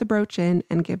waist, put the brooch in,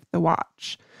 and give the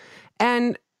watch.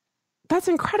 And that's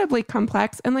incredibly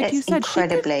complex. And like you said,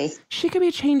 she could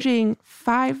be changing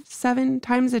 5-7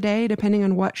 times a day, depending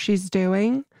on what she's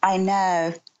doing. I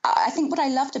know. I think what I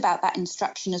loved about that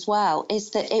instruction as well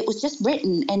is that it was just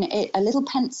written in a little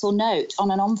pencil note on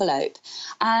an envelope.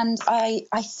 And I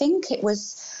think it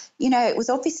was, it was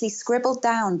obviously scribbled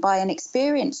down by an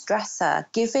experienced dresser,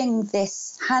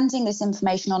 handing this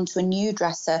information on to a new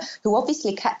dresser who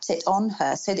obviously kept it on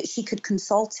her so that she could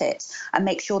consult it and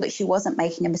make sure that she wasn't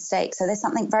making a mistake. So there's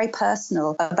something very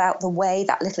personal about the way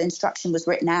that little instruction was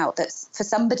written out. That for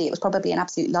somebody, it was probably an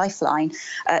absolute lifeline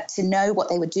to know what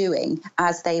they were doing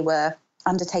as they were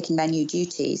undertaking their new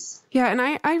duties. Yeah, and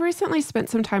I recently spent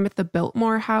some time at the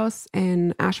Biltmore House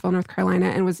in Asheville, North Carolina,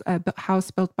 and it was a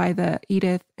house built by the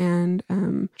Edith and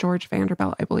George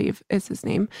Vanderbilt, I believe is his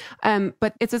name.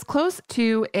 But it's as close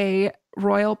to a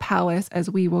royal palace as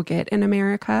we will get in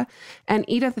America. And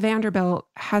Edith Vanderbilt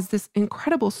has this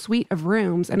incredible suite of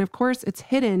rooms. And of course, it's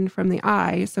hidden from the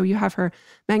eye. So you have her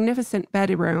magnificent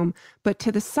bedroom, but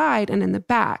to the side and in the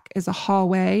back is a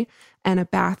hallway and a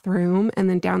bathroom. And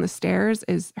then down the stairs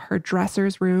is her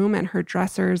dresser's room and her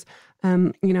dresser's,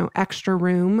 extra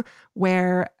room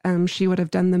where she would have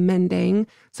done the mending.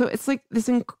 So it's like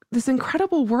this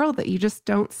incredible world that you just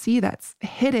don't see, that's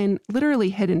hidden, literally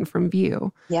hidden from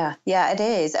view. Yeah, it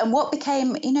is. And what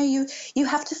became, you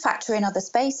have to factor in other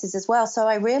spaces as well. So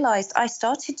I realized I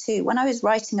started to, when I was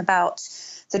writing about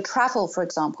the travel, for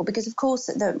example, because of course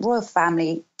the royal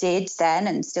family did then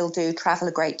and still do travel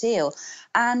a great deal.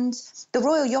 And the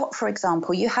royal yacht, for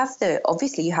example, you have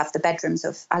the bedrooms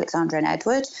of Alexandra and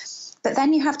Edward, but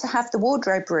then you have to have the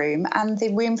wardrobe room and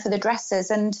the room for the dressers.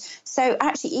 And so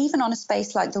actually, even on a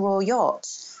space like the royal yacht,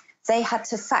 they had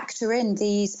to factor in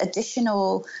these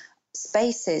additional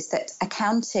spaces that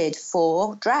accounted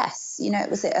for dress. It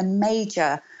was a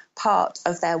major part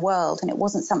of their world, and it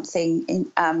wasn't something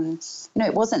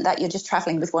it wasn't that you're just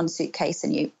traveling with one suitcase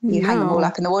and you hang them all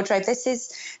up in the wardrobe. This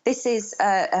is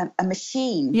a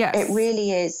machine. Yes. It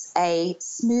really is a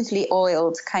smoothly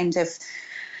oiled kind of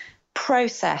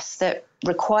process that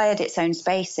required its own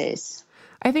spaces.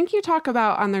 I think you talk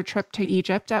about on their trip to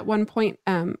Egypt at one point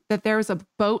that there was a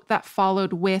boat that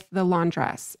followed with the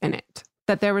laundress in it,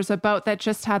 that there was a boat that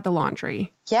just had the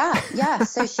laundry. Yeah.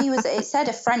 So she was, it said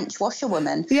a French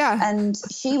washerwoman. Yeah. And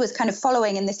she was kind of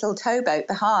following in this little towboat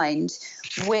behind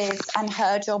and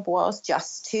her job was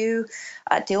just to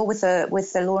deal with the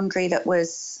laundry that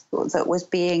was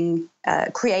being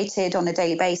created on a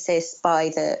daily basis by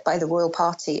the royal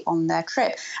party on their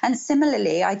trip. And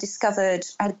similarly, I discovered,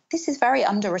 this is very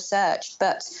under-researched,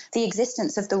 but the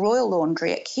existence of the Royal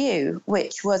Laundry at Kew,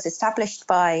 which was established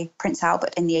by Prince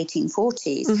Albert in the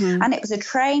 1840s. Mm-hmm. And it was a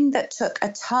train that took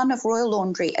a ton of royal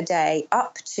laundry a day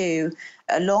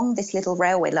along this little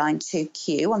railway line to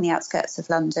Kew on the outskirts of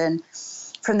London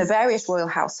from the various royal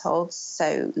households.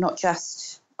 So not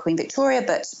just Queen Victoria,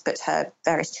 but her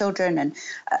various children, and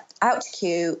out to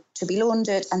Kew to be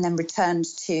laundered and then returned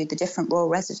to the different royal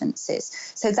residences.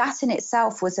 So that in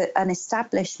itself was an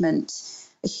establishment,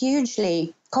 a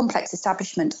hugely complex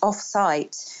establishment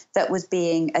off-site that was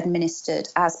being administered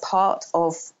as part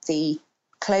of the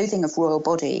clothing of royal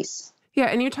bodies. Yeah,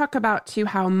 and you talk about, too,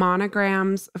 how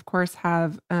monograms, of course,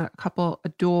 have a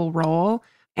dual role.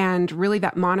 And really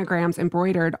that monograms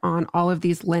embroidered on all of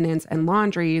these linens and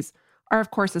laundries are,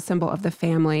 of course, a symbol of the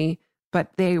family,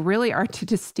 but they really are to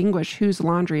distinguish whose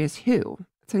laundry is who.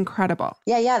 It's incredible.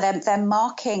 Yeah, they're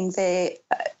marking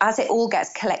as it all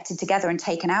gets collected together and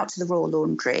taken out to the Royal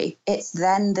Laundry, it's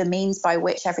then the means by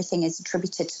which everything is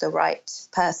attributed to the right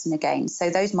person again. So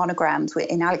those monograms,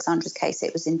 in Alexandra's case,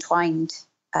 it was entwined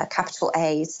capital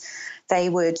A's. They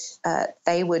would,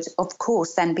 of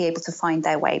course, then be able to find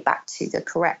their way back to the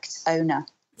correct owner.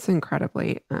 It's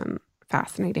incredibly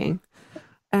fascinating.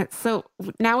 So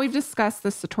now we've discussed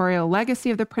the sartorial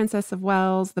legacy of the Princess of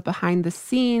Wales, the behind the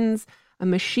scenes, a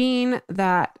machine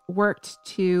that worked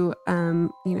to,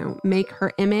 make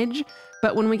her image.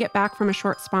 But when we get back from a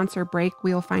short sponsor break,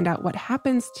 we'll find out what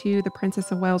happens to the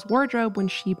Princess of Wales wardrobe when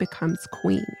she becomes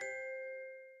queen.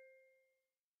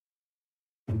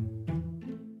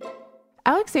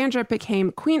 Alexandra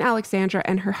became Queen Alexandra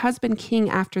and her husband king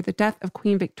after the death of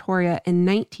Queen Victoria in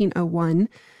 1901.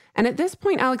 And at this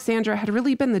point, Alexandra had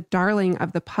really been the darling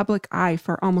of the public eye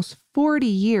for almost 40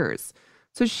 years.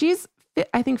 So she's,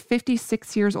 I think,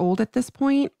 56 years old at this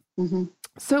point. Mm-hmm.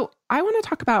 So I want to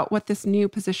talk about what this new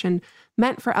position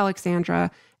meant for Alexandra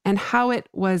and how it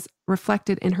was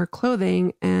reflected in her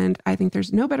clothing. And I think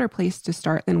there's no better place to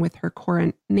start than with her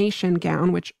coronation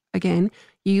gown, which, again,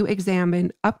 you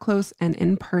examined up close and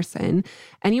in person.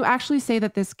 And you actually say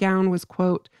that this gown was,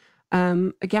 quote,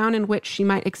 a gown in which she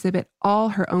might exhibit all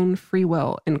her own free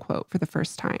will, end quote, for the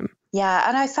first time. Yeah,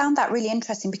 and I found that really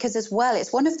interesting because as well,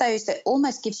 it's one of those that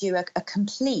almost gives you a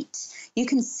complete, you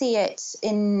can see it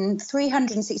in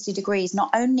 360 degrees, not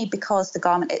only because the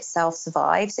garment itself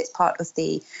survives, it's part of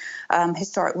the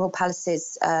historic royal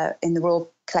palaces in the royal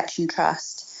Collection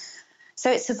Trust. So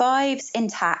it survives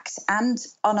intact and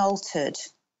unaltered.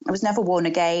 It was never worn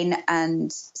again.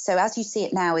 And so as you see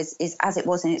it now is as it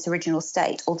was in its original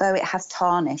state, although it has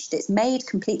tarnished. It's made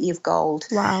completely of gold.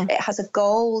 Wow. It has a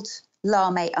gold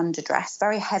lame underdress,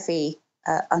 very heavy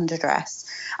underdress.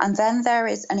 And then there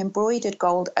is an embroidered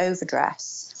gold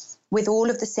overdress with all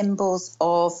of the symbols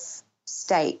of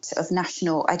state, of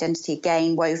national identity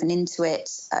again woven into it.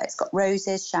 It's got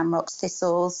roses, shamrocks,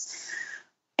 thistles,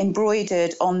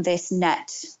 embroidered on this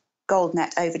gold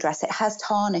net overdress. It has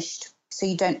tarnished, so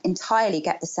you don't entirely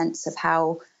get the sense of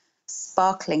how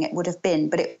sparkling it would have been,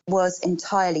 but it was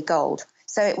entirely gold.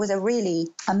 So it was a really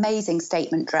amazing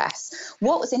statement dress.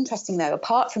 What was interesting, though,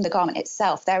 apart from the garment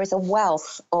itself, there is a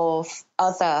wealth of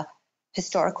other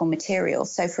historical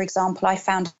materials. So, for example, I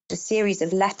found a series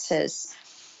of letters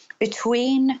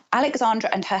between Alexandra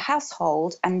and her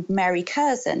household and Mary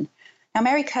Curzon. Now,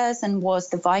 Mary Curzon was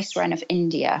the Viceroy of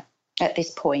India at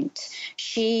this point.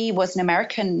 She was an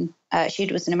American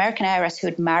heiress who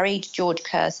had married George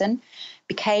Curzon,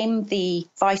 became the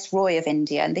Viceroy of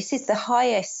India, and this is the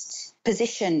highest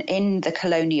position in the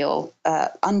colonial,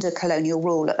 under colonial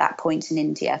rule at that point in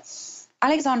India.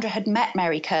 Alexandra had met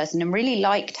Mary Curzon and really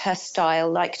liked her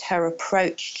style, liked her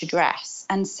approach to dress,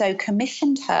 and so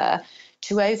commissioned her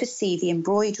to oversee the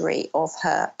embroidery of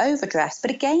her overdress.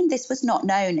 But again, this was not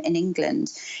known in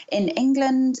England. In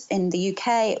England, in the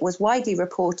UK, it was widely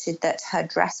reported that her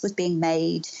dress was being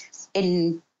made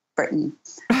in Britain,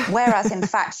 whereas in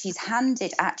fact she's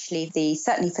handed actually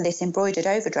certainly for this embroidered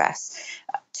overdress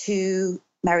to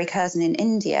Mary Curzon in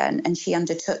India, and she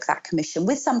undertook that commission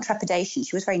with some trepidation.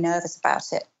 She was very nervous about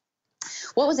it.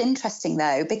 What was interesting,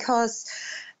 though, because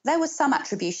there was some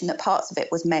attribution that parts of it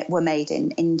were made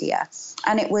in India,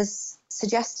 and it was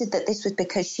suggested that this was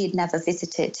because she had never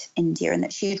visited India and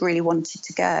that she had really wanted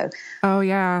to go. Oh,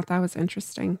 yeah, that was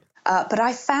interesting. But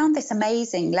I found this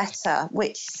amazing letter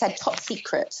which said top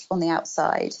secret on the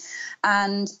outside,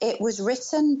 and it was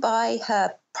written by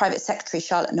her private secretary,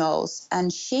 Charlotte Knowles,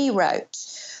 and she wrote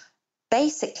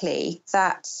basically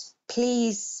that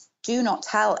please do not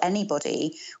tell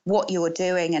anybody what you are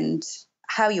doing and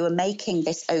how you are making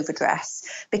this overdress,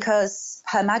 because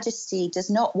Her Majesty does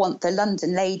not want the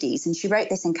London ladies, and she wrote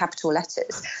this in capital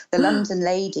letters, the London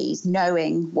ladies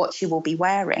knowing what she will be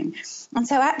wearing. And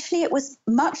so actually it was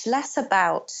much less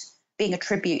about being a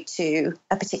tribute to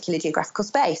a particular geographical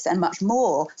space and much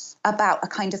more about a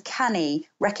kind of canny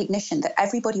recognition that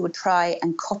everybody would try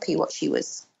and copy what she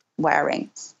was wearing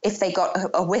if they got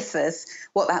a whiff of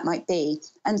what that might be.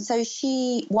 And so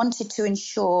she wanted to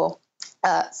ensure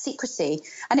secrecy.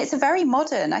 And it's a very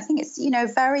modern, I think it's,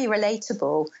 very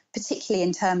relatable, particularly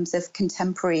in terms of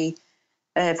contemporary,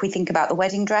 if we think about the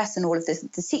wedding dress and all of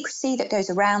the secrecy that goes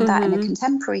around that in a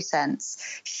contemporary sense.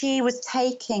 She was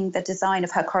taking the design of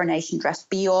her coronation dress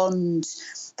beyond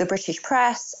the British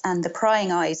press and the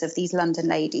prying eyes of these London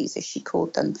ladies, as she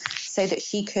called them, so that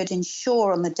she could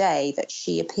ensure on the day that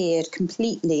she appeared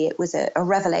completely. It was a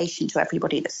revelation to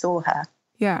everybody that saw her.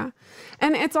 Yeah.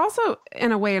 And it's also,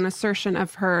 in a way, an assertion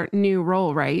of her new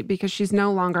role, right? Because she's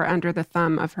no longer under the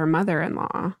thumb of her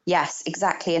mother-in-law. Yes,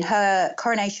 exactly. And her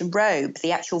coronation robe,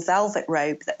 the actual velvet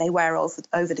robe that they wear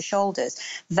over the shoulders,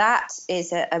 that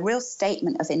is a real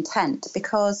statement of intent,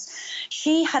 because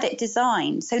she had it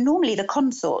designed. So normally the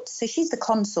consort, so she's the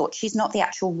consort, she's not the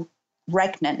actual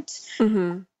regnant.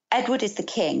 Mm-hmm. Edward is the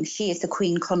king, she is the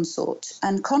queen consort.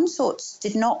 And consorts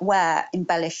did not wear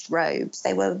embellished robes.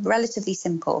 They were relatively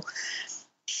simple.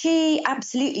 She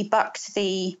absolutely bucked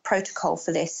the protocol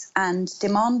for this and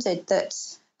demanded that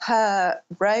her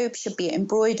robe should be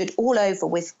embroidered all over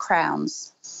with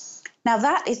crowns. Now,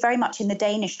 that is very much in the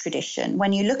Danish tradition.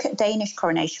 When you look at Danish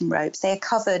coronation robes, they are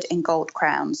covered in gold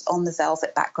crowns on the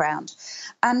velvet background.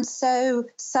 And so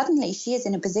suddenly she is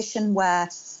in a position where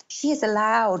she is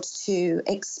allowed to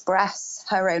express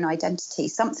her own identity,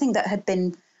 something that had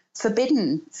been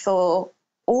forbidden for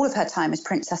all of her time as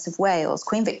Princess of Wales.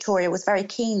 Queen Victoria was very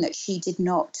keen that she did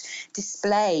not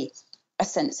display a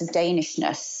sense of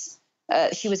Danishness.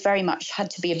 She was very much had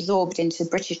to be absorbed into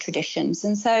British traditions.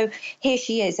 And so here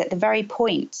she is at the very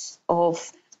point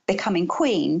of becoming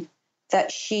queen, that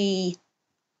she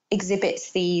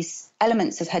exhibits these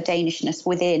elements of her Danishness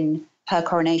within her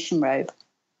coronation robe.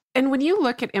 And when you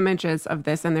look at images of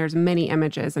this, and there's many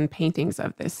images and paintings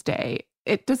of this day,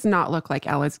 it does not look like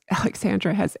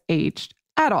Alexandra has aged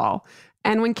at all.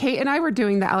 And when Kate and I were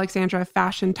doing the Alexandra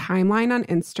fashion timeline on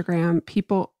Instagram,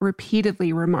 people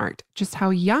repeatedly remarked just how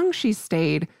young she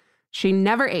stayed. She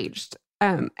never aged.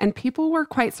 And people were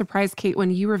quite surprised, Kate,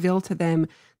 when you revealed to them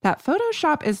that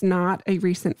Photoshop is not a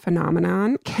recent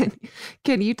phenomenon.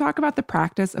 Can you talk about the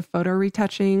practice of photo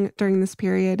retouching during this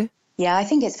period? Yeah, I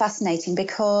think it's fascinating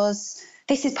because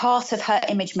this is part of her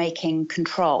image making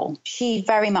control. She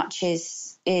very much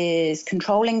is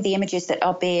controlling the images that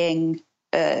are being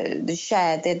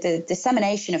shared, the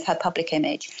dissemination of her public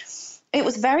image. It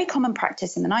was very common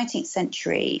practice in the 19th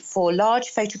century for large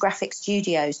photographic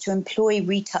studios to employ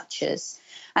retouchers.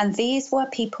 And these were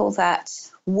people that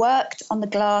worked on the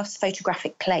glass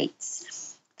photographic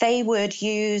plates. They would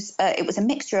use, it was a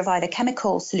mixture of either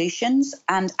chemical solutions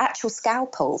and actual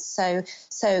scalpels. So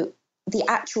the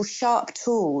actual sharp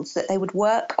tools that they would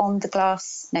work on the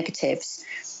glass negatives.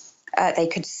 They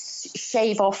could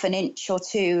shave off an inch or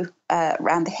two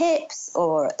around the hips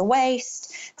or at the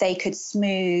waist. They could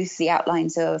smooth the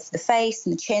outlines of the face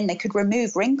and the chin. They could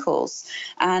remove wrinkles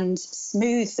and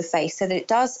smooth the face so that it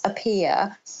does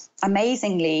appear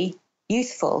amazingly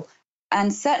youthful.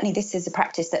 And certainly this is a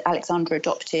practice that Alexandra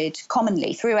adopted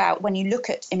commonly throughout. When you look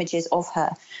at images of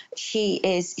her, she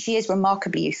is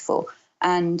remarkably youthful.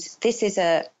 And this is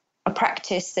a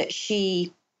practice that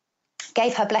she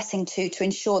gave her blessing to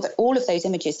ensure that all of those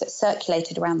images that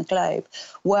circulated around the globe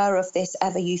were of this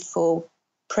ever youthful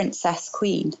princess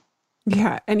queen.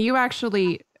 Yeah. And you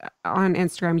actually, on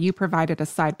Instagram, you provided a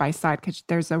side-by-side because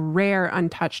there's a rare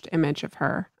untouched image of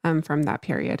her from that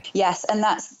period. Yes. And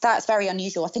that's very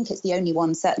unusual. I think it's the only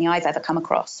one certainly I've ever come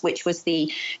across, which was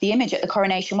the image at the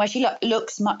coronation where she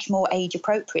looks much more age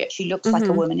appropriate. She looks like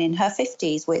a woman in her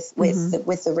 50s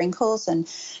with the wrinkles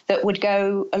and that would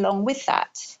go along with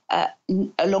that,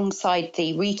 alongside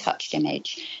the retouched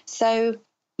image. So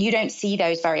you don't see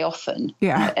those very often.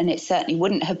 Yeah. And it certainly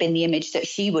wouldn't have been the image that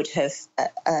she would have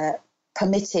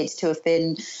permitted to have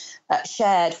been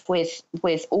shared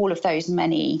with all of those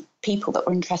many people that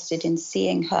were interested in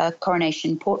seeing her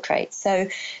coronation portrait. So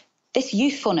this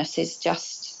youthfulness is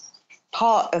just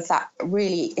part of that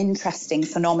really interesting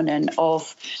phenomenon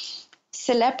of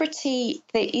celebrity,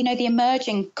 the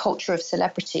emerging culture of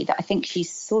celebrity that I think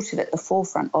she's sort of at the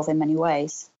forefront of in many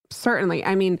ways. Certainly.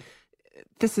 I mean,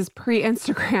 this is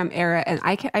pre-Instagram era, and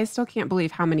I still can't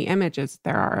believe how many images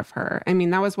there are of her. I mean,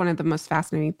 that was one of the most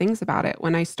fascinating things about it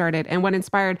when I started and what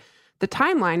inspired the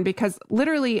timeline, because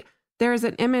literally there is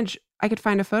an image, I could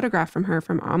find a photograph from her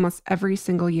from almost every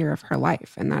single year of her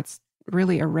life. And that's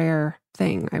really a rare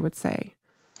thing, I would say.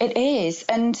 It is.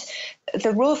 And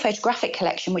the Royal Photographic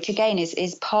Collection, which again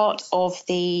is part of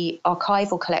the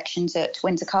archival collections at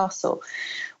Windsor Castle,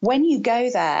 when you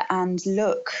go there and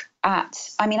look at,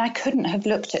 I mean, I couldn't have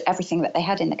looked at everything that they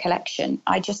had in the collection.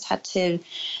 I just had to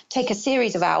take a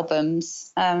series of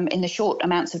albums in the short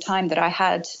amounts of time that I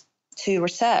had to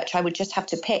research. I would just have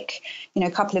to pick, a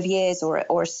couple of years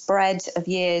or a spread of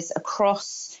years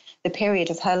across the period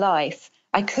of her life.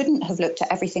 I couldn't have looked at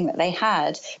everything that they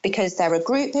had because there are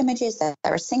group images, there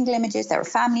are single images, there are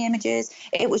family images.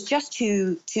 It was just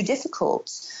too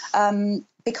difficult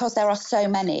because there are so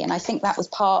many. And I think that was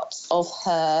part of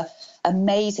her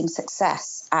amazing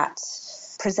success at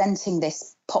presenting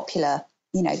this popular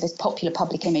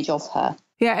public image of her.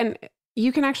 Yeah, and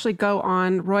you can actually go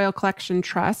on Royal Collection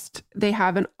Trust. They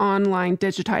have an online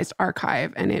digitized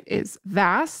archive, and it is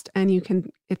vast, and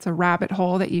it's a rabbit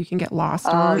hole that you can get lost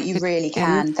on. Oh, you really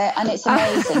can. And it's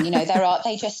amazing. There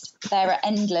are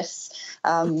endless.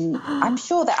 I'm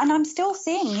sure that, and I'm still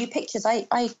seeing new pictures.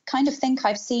 I kind of think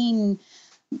I've seen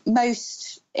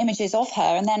most images of her,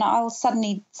 and then I'll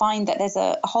suddenly find that there's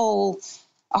a whole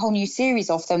new series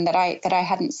of them that I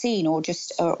hadn't seen, or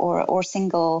just or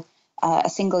a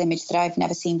single image that I've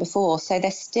never seen before. So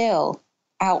they're still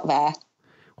out there.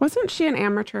 Wasn't she an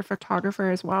amateur photographer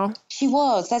as well? She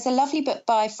was. There's a lovely book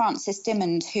by Frances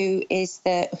Diamond, who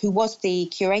was the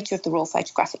curator of the Royal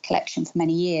Photographic Collection for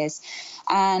many years.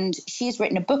 And she has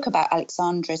written a book about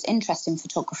Alexandra's interest in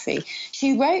photography.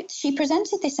 She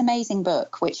presented this amazing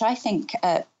book, which I think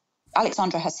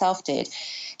Alexandra herself did.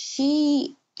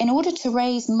 In order to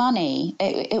raise money,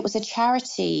 it was a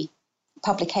charity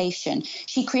publication.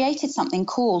 She created something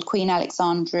called Queen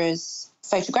Alexandra's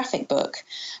Photographic Book,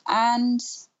 and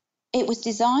it was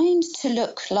designed to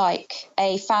look like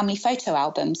a family photo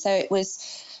album. So it was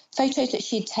photos that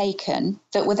she'd taken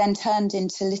that were then turned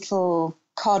into little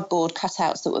cardboard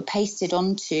cutouts that were pasted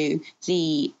onto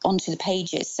the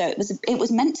pages. So it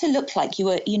was meant to look like you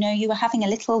were having a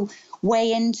little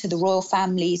way into the royal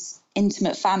family's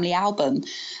intimate family album.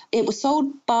 It was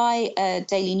sold by a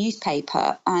daily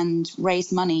newspaper and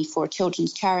raised money for a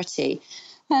children's charity.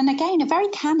 And again, a very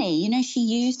canny, she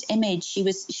used image. She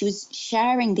was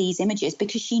sharing these images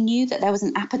because she knew that there was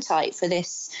an appetite for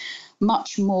this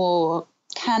much more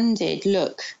candid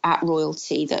look at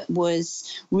royalty that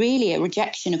was really a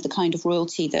rejection of the kind of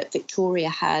royalty that Victoria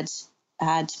had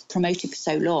promoted for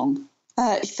so long.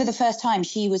 For the first time,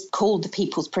 she was called the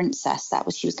People's Princess.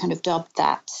 She was kind of dubbed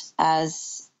that,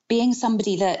 as being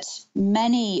somebody that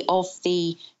many of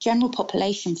the general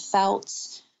population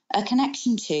felt a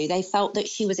connection to. They felt that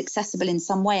she was accessible in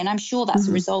some way. And I'm sure that's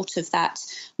a result of that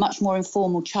much more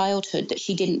informal childhood, that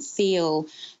she didn't feel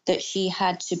that she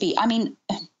had to be. I mean,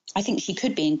 I think she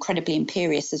could be incredibly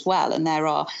imperious as well. And there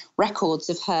are records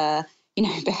of her,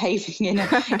 behaving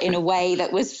in a way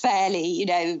that was fairly,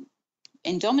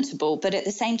 indomitable. But at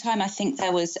the same time, I think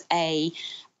there was a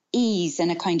ease and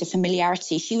a kind of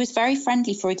familiarity. She was very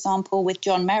friendly, for example, with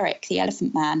John Merrick, the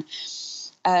Elephant Man,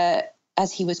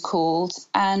 as he was called,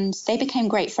 and they became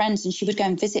great friends, and she would go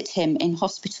and visit him in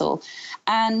hospital.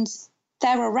 And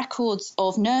there are records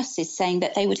of nurses saying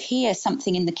that they would hear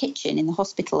something in the kitchen in the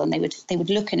hospital, and they would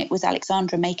look, and it was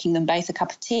Alexandra making them both a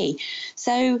cup of tea.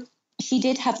 So she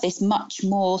did have this much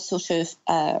more sort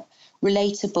of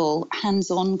relatable,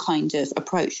 hands-on kind of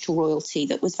approach to royalty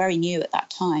that was very new at that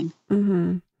time.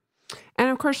 Mm-hmm. And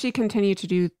of course, she continued to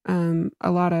do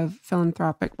a lot of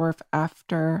philanthropic work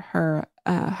after her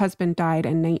husband died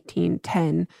in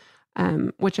 1910,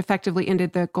 which effectively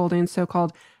ended the golden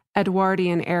so-called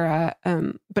Edwardian era.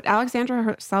 But Alexandra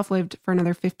herself lived for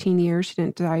another 15 years. She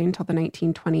didn't die until the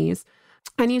 1920s.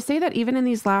 And you say that even in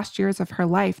these last years of her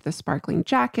life, the sparkling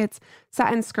jackets,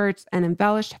 satin skirts, and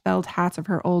embellished felled hats of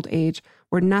her old age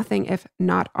were nothing if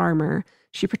not armor.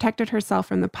 She protected herself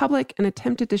from the public and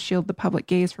attempted to shield the public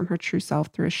gaze from her true self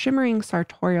through a shimmering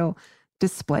sartorial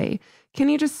display. Can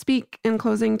you just speak in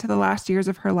closing to the last years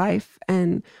of her life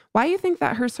and why you think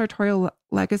that her sartorial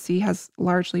legacy has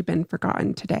largely been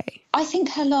forgotten today? I think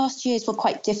her last years were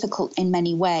quite difficult in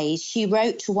many ways. She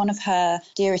wrote to one of her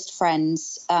dearest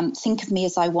friends, think of me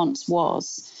as I once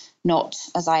was, not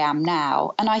as I am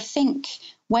now. And I think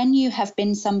when you have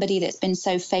been somebody that's been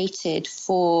so fated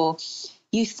for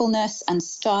youthfulness and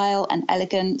style and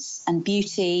elegance and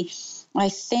beauty, I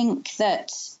think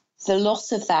that the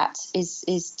loss of that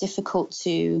is difficult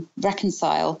to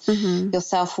reconcile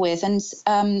yourself with.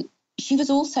 And she was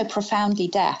also profoundly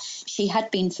deaf. She had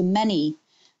been for many,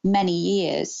 many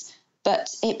years,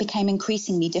 but it became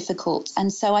increasingly difficult.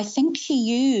 And so I think she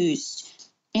used,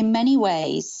 in many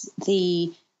ways,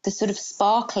 the sort of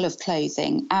sparkle of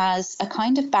clothing as a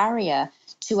kind of barrier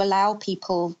to allow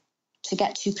people to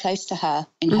get too close to her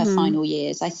in her final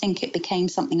years. I think it became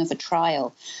something of a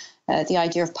trial, the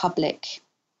idea of public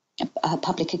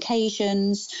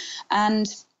occasions. And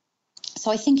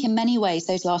so I think in many ways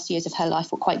those last years of her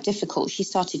life were quite difficult. She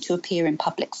started to appear in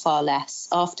public far less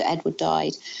after Edward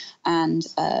died, and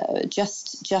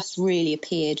just really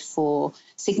appeared for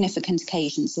significant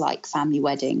occasions like family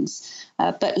weddings.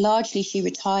 But largely she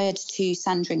retired to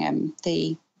Sandringham,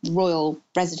 the royal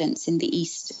residence in the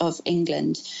east of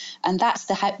England, and that's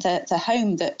the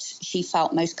home that she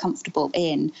felt most comfortable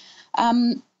in.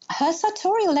 Her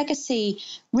sartorial legacy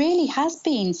really has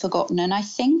been forgotten, and I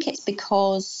think it's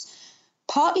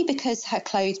partly because her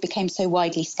clothes became so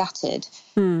widely scattered.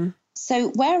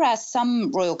 So whereas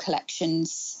some royal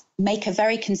collections make a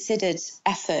very considered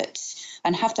effort,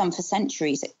 and have done for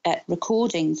centuries, at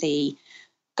recording the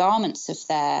garments of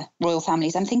their royal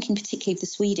families, I'm thinking particularly of the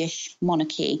Swedish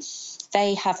monarchy,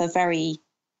 they have a very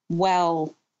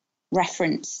well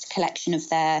referenced collection of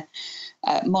their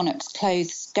monarchs'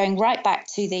 clothes going right back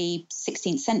to the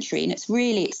 16th century, and it's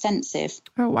really extensive.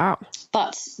 Oh, wow.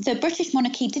 But the British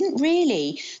monarchy didn't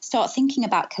really start thinking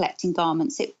about collecting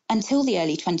garments until the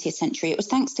early 20th century. It was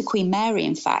thanks to Queen Mary,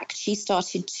 in fact. She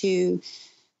started to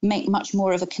make much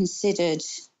more of a considered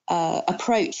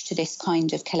approach to this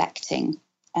kind of collecting,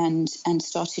 and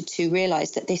started to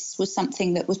realise that this was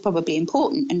something that was probably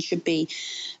important and should be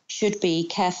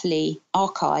carefully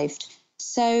archived.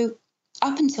 So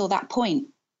up until that point,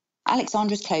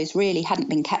 Alexandra's clothes really hadn't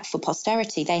been kept for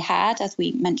posterity. They had, as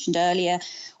we mentioned earlier,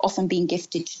 often been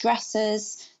gifted to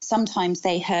dressers. Sometimes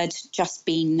they had just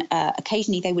been,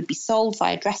 occasionally they would be sold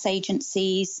via dress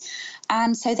agencies.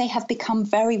 And so they have become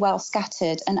very well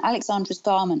scattered. And Alexandra's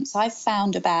garments, I've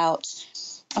found about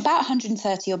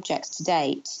 130 objects to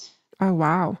date. Oh,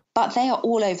 wow. But they are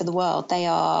all over the world. There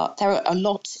are a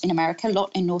lot in America, a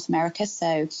lot in North America.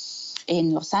 So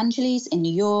in Los Angeles, in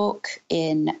New York,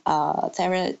 there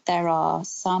are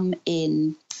some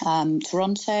in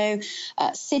Toronto,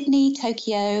 Sydney,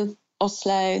 Tokyo,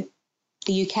 Oslo,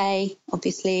 the UK,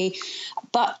 obviously,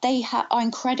 but they are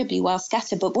incredibly well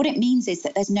scattered. But what it means is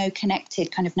that there's no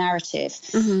connected kind of narrative.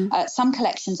 Some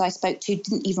collections I spoke to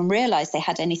didn't even realise they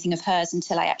had anything of hers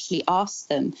until I actually asked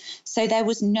them. So there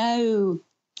was no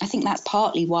I think that's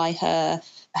partly why her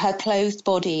clothed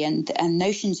body and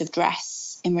notions of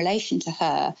dress in relation to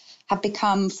her have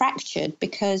become fractured,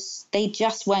 because they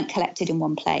just weren't collected in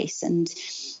one place. And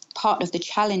part of the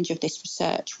challenge of this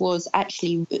research was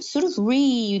actually sort of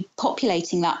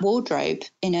repopulating that wardrobe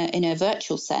in a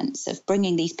virtual sense, of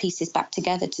bringing these pieces back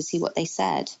together to see what they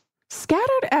said.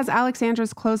 Scattered as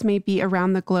Alexandra's clothes may be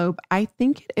around the globe, I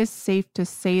think it is safe to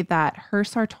say that her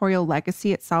sartorial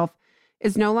legacy itself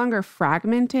is no longer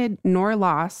fragmented nor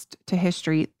lost to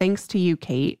history, thanks to you,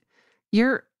 Kate.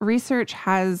 Your research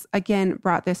has, again,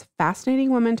 brought this fascinating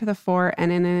woman to the fore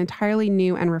and in an entirely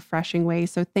new and refreshing way.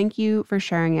 So thank you for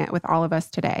sharing it with all of us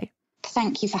today.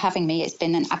 Thank you for having me. It's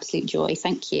been an absolute joy.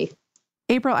 Thank you.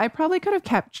 April, I probably could have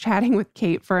kept chatting with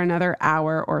Kate for another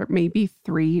hour or maybe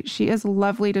 3. She is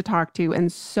lovely to talk to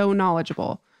and so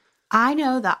knowledgeable. I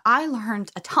know that I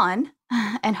learned a ton,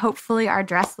 and hopefully our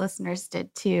dress listeners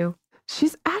did too.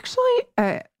 She's actually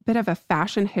a bit of a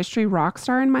fashion history rock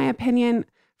star, in my opinion.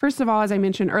 First of all, as I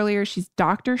mentioned earlier, she's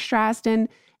Dr. Strazdin,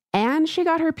 and she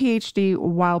got her PhD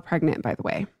while pregnant, by the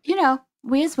way. You know,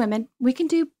 we as women, we can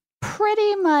do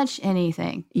pretty much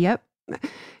anything. Yep.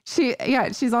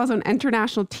 She's also an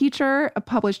international teacher, a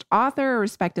published author, a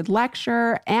respected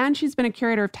lecturer, and she's been a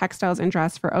curator of textiles and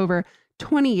dress for over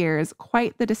 20 years.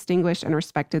 Quite the distinguished and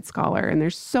respected scholar. And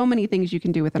there's so many things you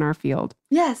can do within our field.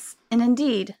 Yes, and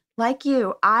indeed, like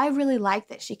you, I really like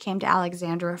that she came to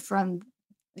Alexandra from,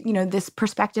 this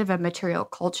perspective of material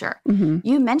culture. Mm-hmm.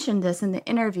 You mentioned this in the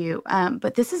interview,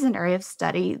 but this is an area of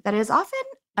study that is often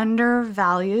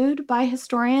undervalued by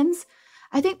historians.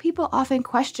 I think people often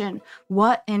question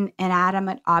what an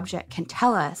inanimate object can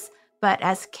tell us, but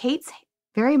as Kate's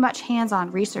very much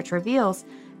hands-on research reveals,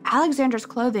 Alexandra's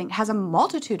clothing has a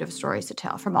multitude of stories to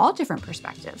tell from all different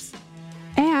perspectives.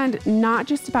 And not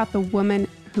just about the woman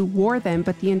who wore them,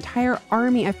 but the entire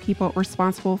army of people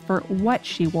responsible for what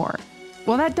she wore.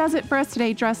 Well, that does it for us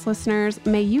today, dress listeners.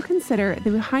 May you consider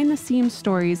the behind-the-scenes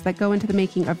stories that go into the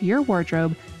making of your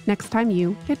wardrobe next time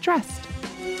you get dressed.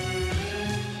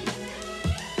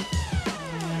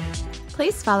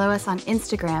 Please follow us on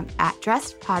Instagram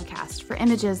 @DressedPodcast for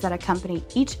images that accompany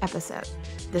each episode.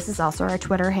 This is also our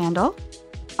Twitter handle.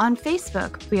 On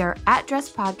Facebook, we are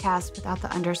 @DressedPodcast without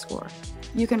the underscore.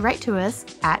 You can write to us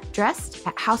at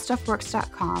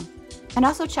dressed@howstuffworks.com, and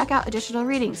also check out additional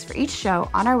readings for each show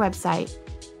on our website,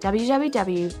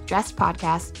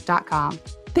 www.dressedpodcast.com.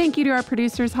 Thank you to our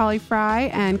producers, Holly Fry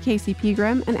and Casey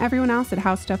Pegram, and everyone else at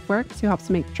How Stuff Works who helps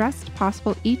make Dressed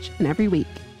possible each and every week.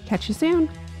 Catch you soon.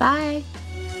 Bye.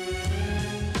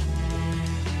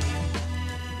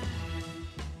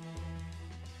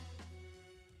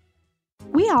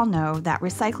 We all know that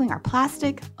recycling our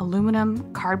plastic,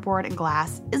 aluminum, cardboard, and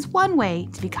glass is one way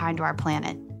to be kind to our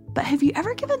planet. But have you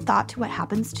ever given thought to what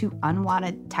happens to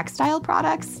unwanted textile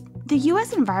products? The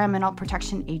U.S. Environmental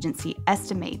Protection Agency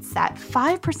estimates that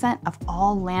 5% of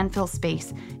all landfill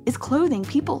space is clothing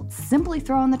people simply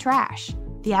throw in the trash.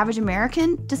 The average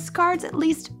American discards at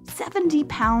least 70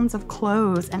 pounds of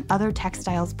clothes and other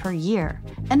textiles per year.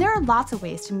 And there are lots of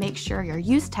ways to make sure your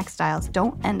used textiles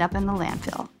don't end up in the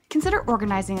landfill. Consider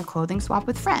organizing a clothing swap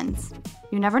with friends.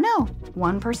 You never know,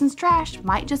 one person's trash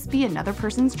might just be another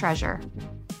person's treasure.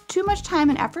 Too much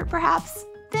time and effort, perhaps?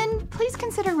 Then please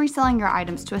consider reselling your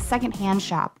items to a second-hand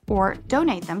shop or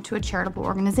donate them to a charitable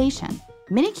organization.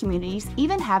 Many communities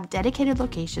even have dedicated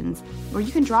locations where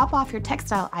you can drop off your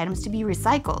textile items to be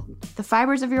recycled. The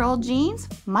fibers of your old jeans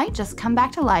might just come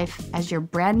back to life as your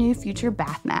brand new future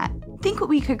bath mat. Think what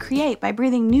we could create by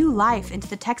breathing new life into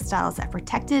the textiles that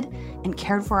protected and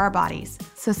cared for our bodies.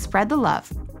 So spread the love.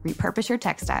 Repurpose your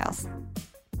textiles.